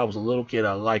favorite movie. I was a little kid.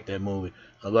 I liked that movie.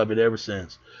 I love it ever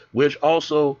since. Which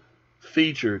also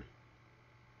featured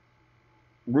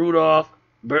Rudolph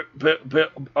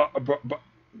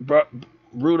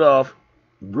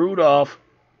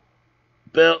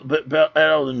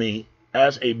Bellamy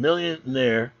as a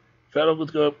millionaire,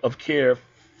 federal of care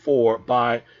for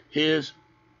by his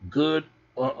good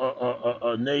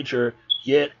nature,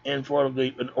 yet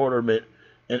informally an ornament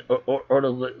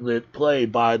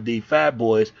played by the Fat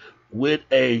Boys with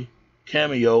a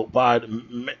cameo by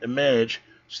Manage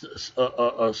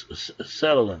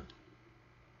Settling,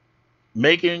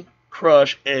 making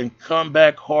Crush and come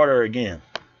back harder again.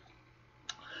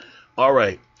 All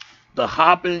right, the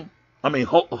hopping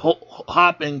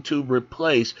to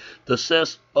replace the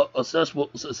success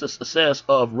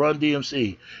of Run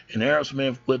DMC and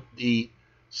Aerosmith with the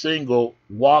single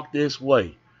Walk This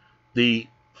Way. The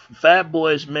Fat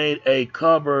Boys made a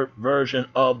cover version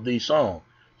of the song,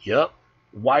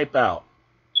 Wipe Out,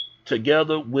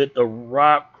 together with the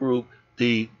rock group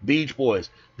the Beach Boys.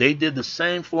 They did the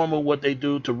same form of what they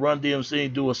do to Run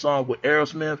DMC, do a song with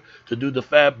Aerosmith, to do the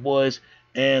Fat Boys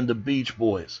and the Beach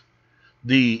Boys.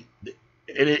 It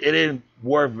didn't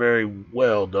work very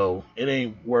well, though. It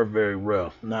ain't work very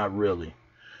well. Not really.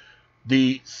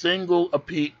 The single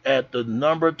appeared at the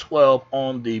number 12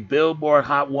 on the Billboard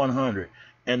Hot 100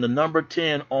 and the number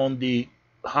 10 on the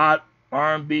Hot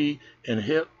R&B and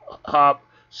Hip Hop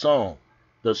song.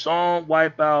 The song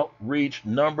Wipeout reached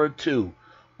number 2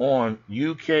 on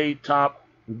UK Top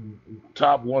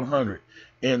 100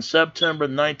 in September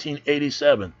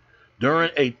 1987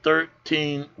 during a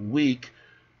 13-week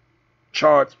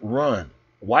chart run.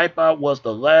 Wipeout was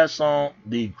the last song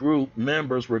the group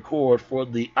members recorded for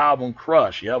the album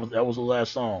Crush. Yeah, that was the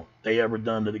last song they ever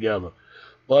done together.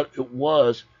 But it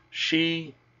was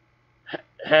she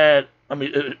had, I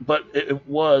mean, it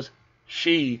was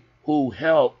she who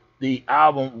helped the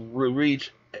album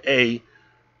reach a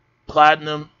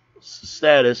platinum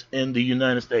status in the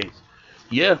United States.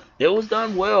 Yeah, it was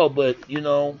done well, but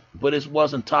but it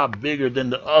wasn't top bigger than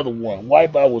the other one.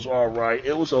 Wipeout was all right.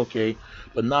 It was okay,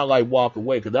 but not like Walk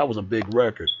Away because that was a big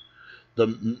record.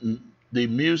 The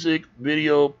music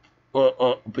video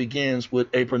begins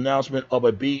with a pronouncement of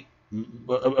a beat.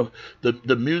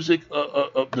 The music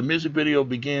video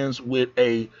begins with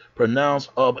a pronounce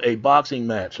of a boxing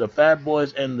match. The Fat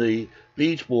Boys and the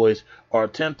Beach Boys are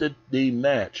attempted the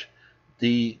match.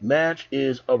 The match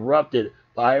is erupted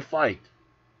by a fight.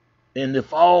 In the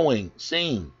following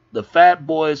scene, the Fat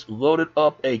Boys loaded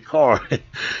up a car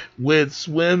with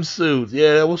swimsuits.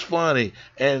 Yeah, that was funny.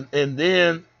 And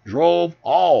then drove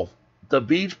off. The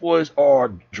Beach Boys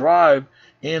are drive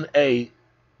in a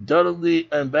Dudley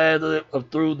and Badly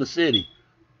through the city.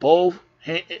 Both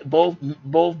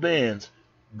bands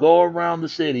go around the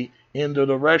city in the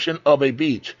direction of a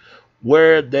beach,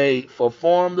 where they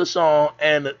perform the song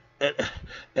and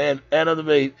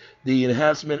elevate the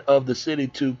enhancement of the city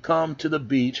to come to the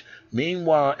beach.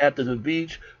 Meanwhile, at the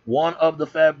beach, one of the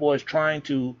Fat Boys trying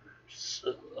to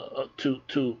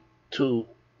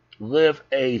lift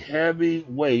a heavy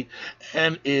weight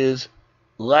and is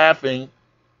laughing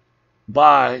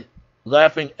at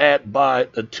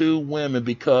the two women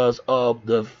because of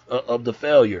the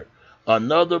failure.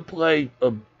 Another play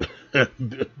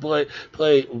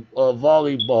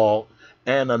volleyball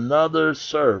and another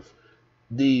surf.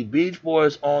 The Beach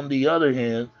Boys, on the other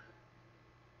hand,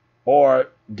 are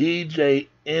DJ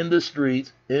in the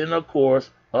streets in the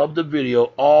course of the video.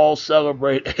 All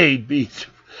celebrate a beach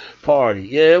party.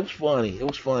 Yeah, it was funny. It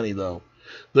was funny though.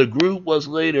 The group was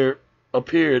later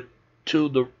appeared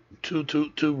to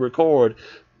record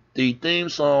the theme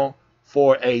song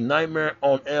for A Nightmare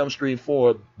on Elm Street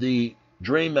for the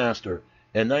Dream Master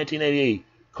in 1988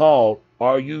 called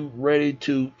Are You Ready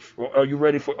for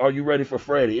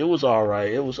Freddy? It was all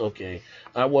right. It was okay.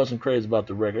 I wasn't crazy about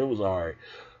the record. It was all right.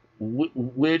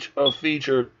 Which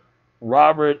featured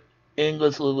Robert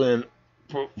Englund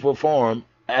performed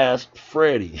as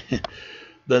Freddy.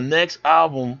 The next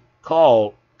album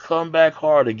called Come Back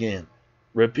Hard Again,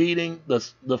 repeating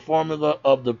the formula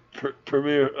of the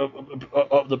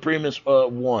previous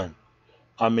one.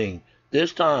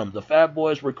 This time the Fat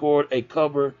Boys record a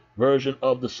cover version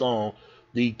of the song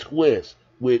The Twist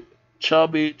with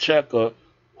Chubby Checker,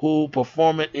 who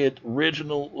performed it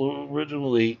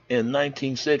originally in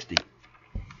 1960.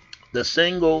 The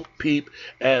single peaked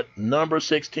at number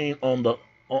 16 on the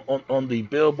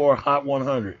Billboard Hot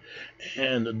 100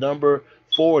 and number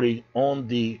 40 on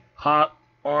the Hot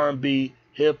R&B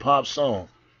Hip Hop Song.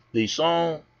 The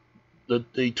song,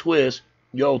 the Twist,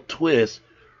 Yo Twist,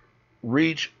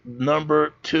 reached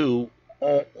number 2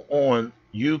 on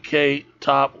UK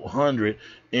Top 100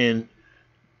 in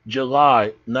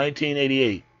July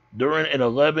 1988 during an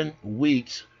 11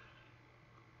 weeks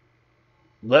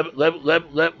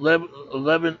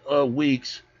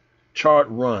chart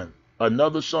run.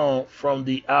 Another song from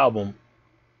the album,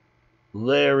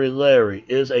 Larry Larry,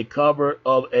 is a cover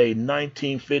of a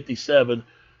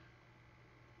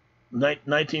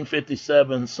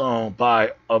 1957 song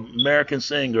by American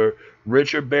singer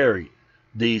Richard Berry.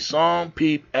 The song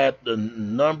peaked at the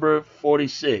number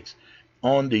 46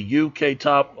 on the UK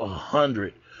Top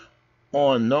 100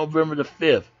 on November the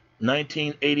 5th,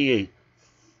 1988.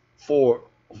 For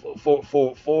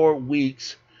 4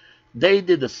 weeks, they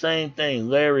did the same thing.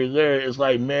 Larry Larry is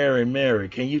like Mary Mary.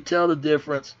 Can you tell the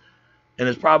difference? And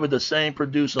it's probably the same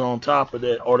producer on top of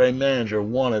that, or their manager,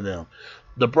 one of them.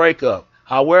 The breakup.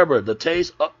 However, the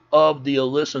taste of the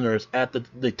listeners at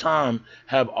the time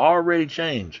have already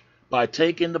changed by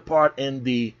taking the part in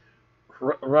the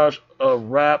rush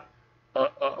rap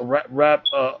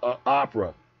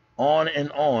opera. On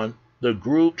and on, the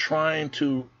group trying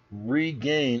to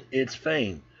regain its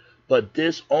fame, but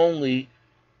this only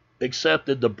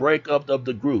accepted the breakup of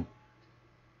the group.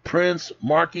 Prince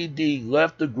Marky D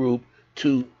left the group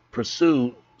to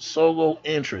pursue solo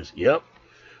interests. Yep,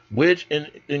 which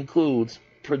includes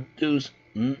produce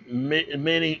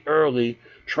many early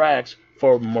tracks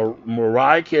for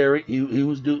Mariah Carey. He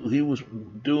was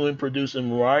producing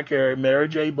Mariah Carey, Mary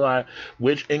J. Blige,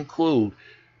 which include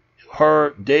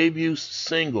her debut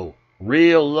single,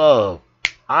 Real Love.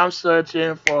 I'm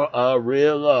searching for a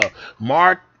real love.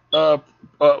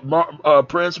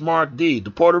 Prince Mark D, the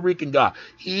Puerto Rican guy,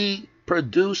 he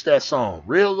produced that song,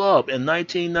 Real Love, in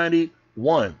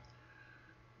 1991.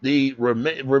 The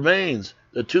remains,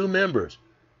 the two members,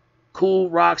 Cool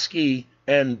Rock-Ski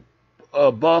and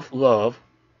Buff Love,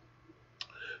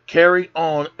 carry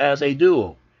on as a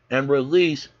duo and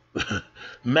release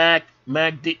Mac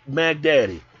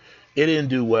Daddy. It didn't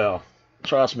do well.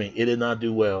 Trust me, it did not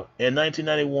do well in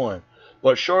 1991.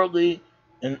 But shortly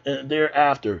and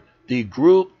thereafter, the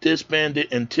group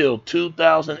disbanded until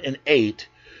 2008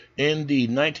 in the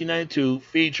 1992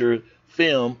 feature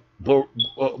film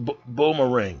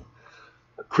Boomerang.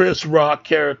 Chris Rock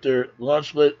character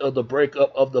launched of the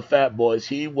breakup of the Fat Boys.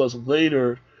 He was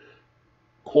later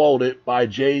quoted by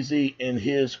Jay-Z in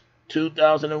his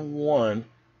 2001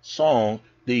 song,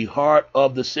 The Heart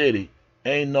of the City,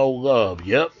 Ain't No Love.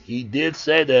 Yep, he did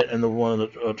say that in one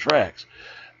of the tracks.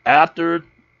 Aftermath,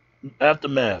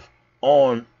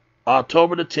 on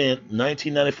October the 10th,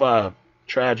 1995,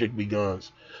 tragic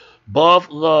begins. Buff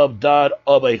Love died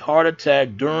of a heart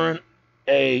attack during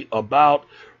a bout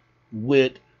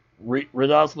with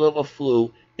Redoxliver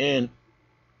flu in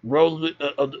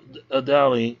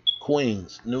Rosedale,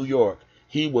 Queens, New York.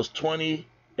 He was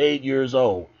 28 years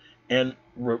old and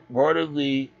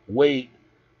reportedly weighed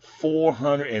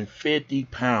 450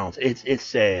 pounds. It's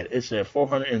sad. It said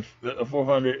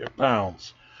 400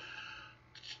 pounds,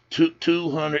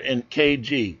 200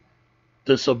 kg.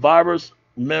 The survivors,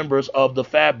 members of the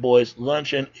Fat Boys,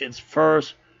 launched its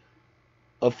first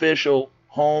official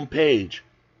homepage,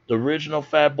 the original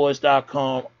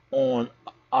fatboys.com, on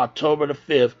October the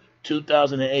 5th,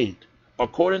 2008.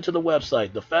 According to the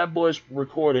website, the Fat Boys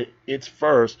recorded its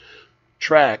first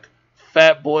track,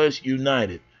 Fat Boys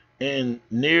United, in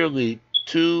nearly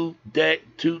two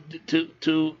decades.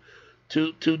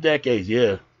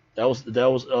 Yeah, that was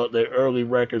their early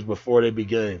records before they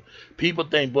began. People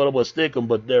think Butter was Stickum,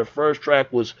 but their first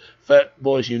track was Fat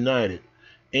Boys United,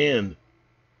 in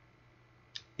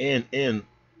in in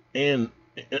in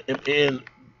in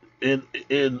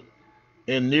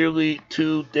in nearly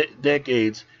two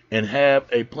decades, and have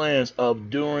a plans of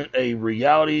doing a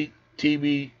reality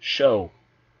TV show.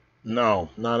 No,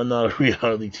 not another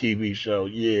reality TV show.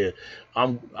 Yeah,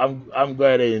 I'm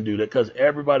glad they didn't do that, because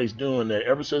everybody's doing that.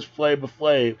 Ever since Flavor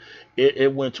Flav,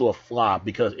 it went to a flop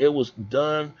because it was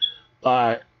done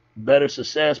by Better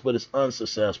Success, but it's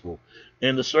unsuccessful.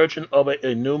 In the searching of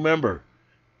a new member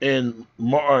in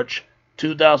March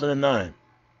 2009,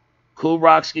 Cool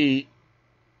Rock-Ski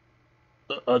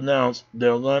announced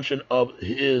their launching of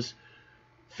his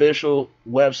official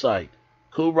website,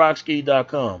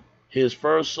 coolrockski.com. His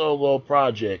first solo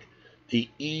project, the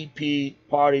EP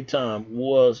Party Time,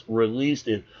 was released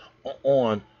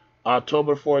on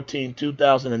October 14,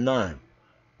 2009.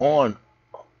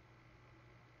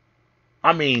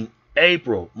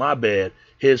 April, my bad.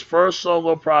 His first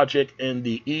solo project in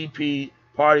the EP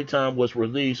Party Time was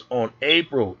released on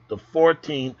April the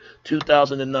 14th,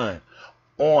 2009.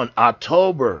 On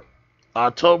October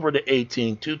the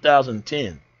 18th,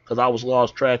 2010, because I was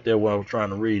lost track there when I was trying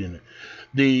to read in it.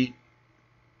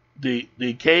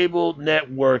 The cable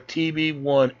network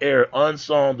TV1 aired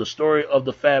Unsung, the story of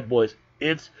the Fat Boys.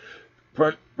 It's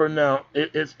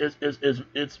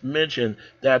mentioned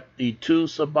that the two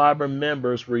survivor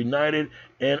members reunited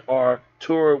and are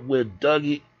toured with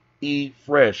Dougie E.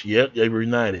 Fresh. Yep, they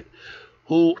reunited.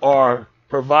 Who are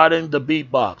providing the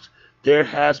beatbox. There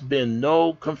has been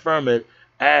no confirmation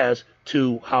as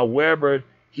to, however,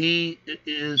 he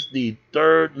is the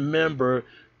third member.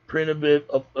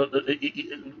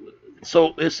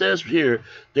 So it says here,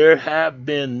 there have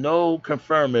been no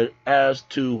confirmation as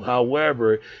to,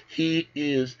 however, he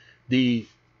is the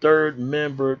third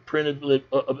member.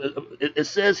 It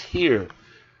says here,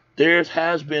 there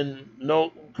has been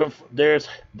no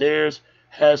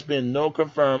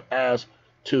confirmed as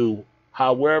to,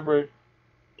 however,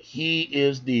 he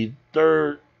is the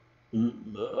third.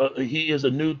 He is a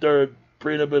new third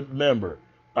member.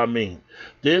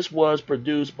 This was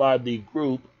produced by the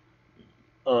group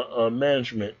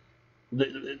management.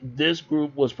 This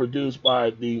was produced by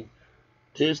the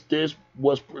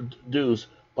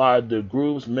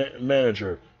group's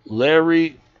manager,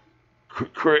 Larry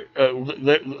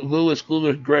Lewis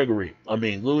Gregory.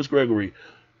 Lewis Gregory,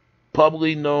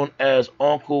 publicly known as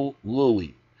Uncle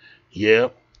Louie. Yeah.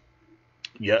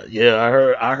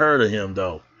 I heard of him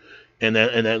though, and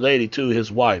that lady too, his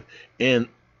wife. In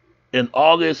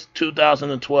August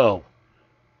 2012,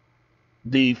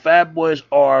 the Fat Boys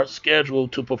are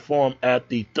scheduled to perform at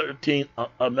the 13th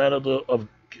Atlanta of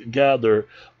Gather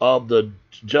of the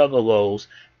Juggalos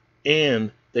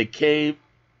in the Cave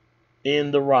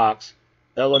in the Rocks,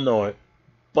 Illinois.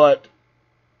 But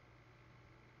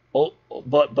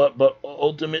but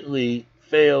ultimately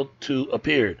failed to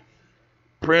appear.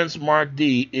 Prince Mark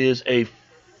D is a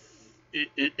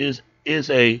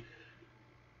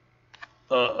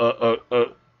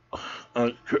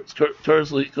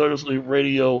courtesy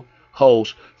radio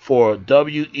host for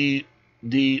WEDR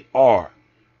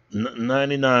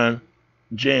 99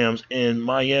 Jams in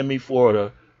Miami,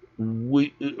 Florida.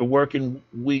 Working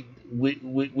working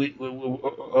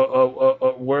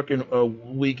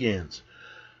weekends.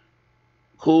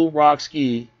 Cool Rock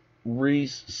Ski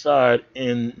reside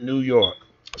in New York.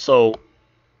 So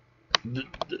the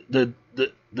the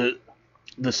the the,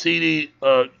 the CD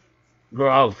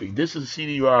graphy. This is the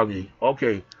CD graphy.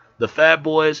 Okay, the Fat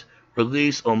Boys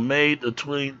released on May the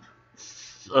 29,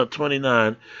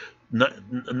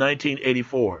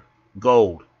 1984.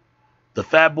 Gold. The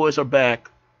Fat Boys Are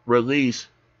Back. Release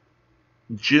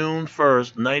June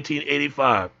 1st,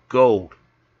 1985. Gold.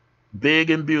 Big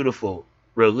and Beautiful.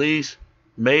 Release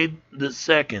May the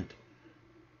 2nd,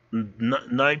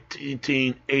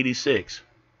 1986.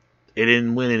 It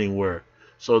didn't win anywhere.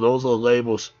 So those are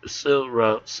labels.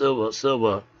 Silver.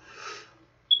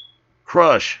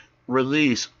 Crush.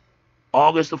 Release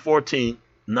August the 14th,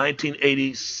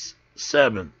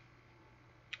 1987.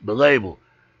 The label.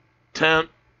 Temp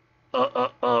Pan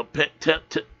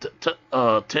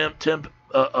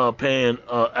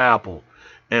Apple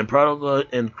and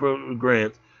Product and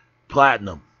Grant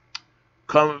Platinum.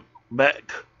 Come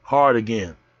Back Hard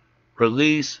Again.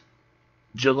 Release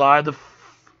July the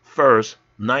 1st,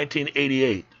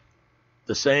 1988.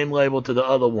 The same label to the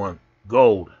other one.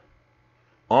 Gold.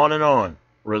 On and On.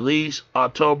 Release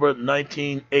October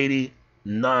 1989.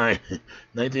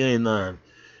 1989.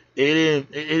 It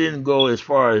didn't go as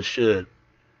far as it should.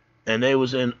 And they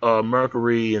was in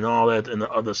Mercury and all that, and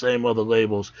the same other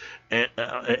labels, and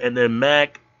then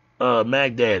Mac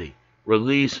Daddy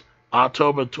released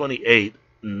October 28th,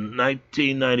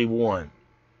 1991.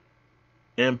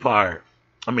 Empire,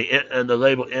 and the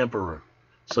label Emperor.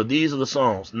 So these are the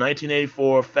songs: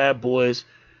 1984, Fat Boys,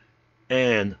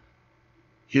 and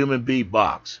Human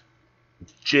Beatbox,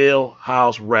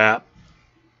 Jailhouse Rap,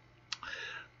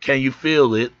 Can You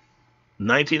Feel It,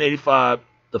 1985,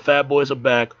 The Fat Boys Are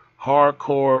Back,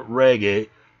 Hardcore Reggae,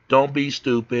 Don't Be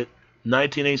Stupid,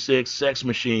 1986, Sex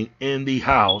Machine, In the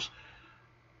House,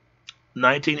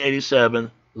 1987,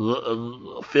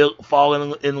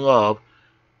 Falling in Love,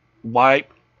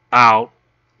 Wipe Out,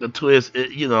 The Twist,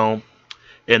 in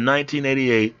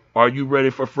 1988, Are You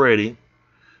Ready for Freddy,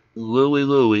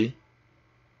 Louie,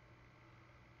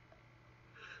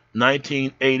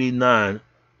 1989,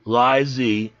 Lie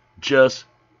Z, Just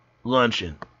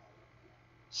Luncheon.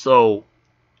 So,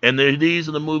 and these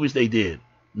are the movies they did.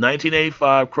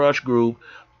 1985, Crush Groove,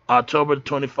 October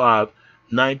 25,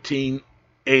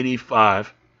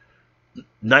 1985.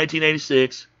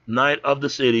 1986, Night of the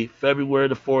City, February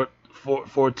the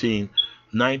 14th,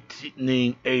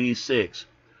 1986.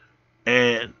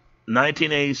 And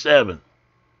 1987,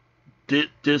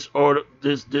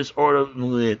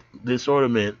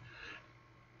 Disorderment,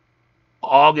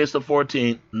 August the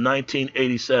 14th,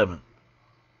 1987.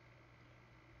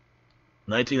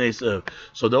 1987.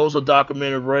 So those are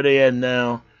documented where they at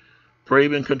now.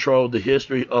 Braven controlled the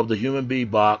history of the Human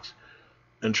Beatbox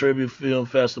and Tribute Film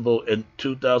Festival in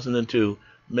 2002,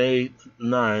 May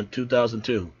 9,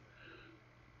 2002.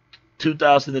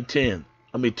 2010,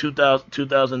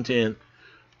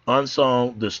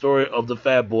 Unsung, The Story of the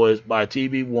Fat Boys by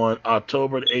TV1,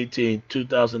 October 18,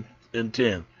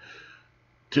 2010.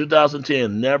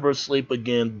 2010, Never Sleep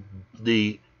Again,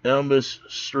 The Elmis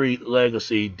Street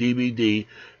Legacy DVD,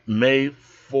 May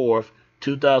 4th,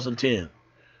 2010.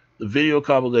 The video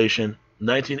compilation,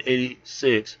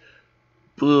 1986,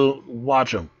 Blue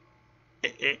Watch'em,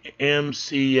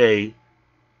 MCA,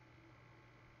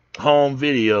 Home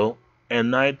Video,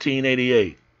 and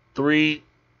 1988. 3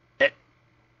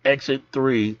 Exit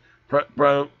 3,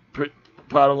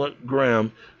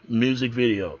 Protogram music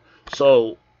video.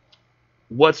 So,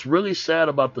 what's really sad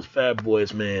about the Fat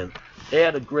Boys, man, they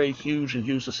had a great, huge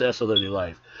success of their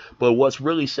life. But what's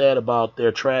really sad about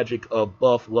their tragic of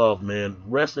Buff Love, man,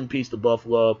 rest in peace to Buff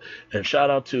Love, and shout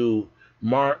out to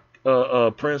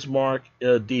Prince Mark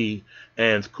D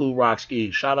and Cool Rock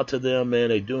Ski. Shout out to them, man.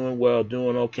 They doing well,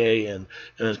 doing okay, and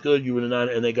it's good you were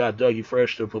united. And they got Dougie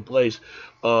Fresh to replace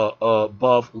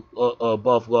Buff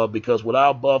Love, because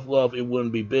without Buff Love, it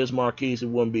wouldn't be Biz Marquis, it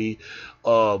wouldn't be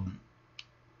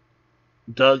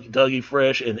Dougie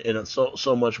Fresh, and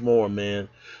so much more, man.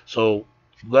 So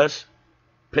let's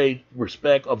pay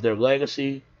respect of their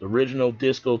legacy. The original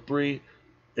Disco 3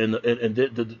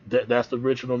 That's the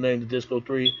original name, the Disco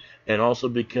Three, and also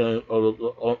became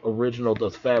original the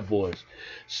Fat Boys.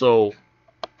 So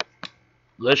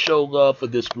let's show love for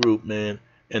this group, man.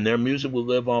 And their music will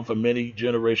live on for many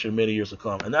generations, many years to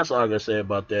come. And that's all I gotta say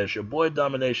about that. It's your boy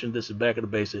Domination. This is Back of the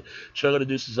Basic. Chugga the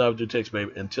Deuces out do text,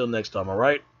 baby. Until next time, all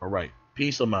right? All right.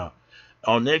 Peace. I'm out.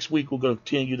 On next week, we're gonna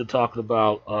continue to talk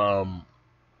about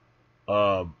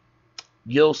uh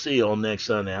you'll see on next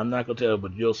Sunday. I'm not gonna tell you,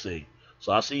 but you'll see.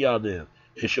 So I'll see y'all then.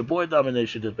 It's your boy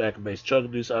Domination. This Back of the Basic. Chugga the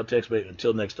Deuces out text, baby.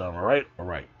 Until next time, all right? All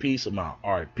right. Peace. I'm out.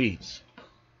 All right. Peace.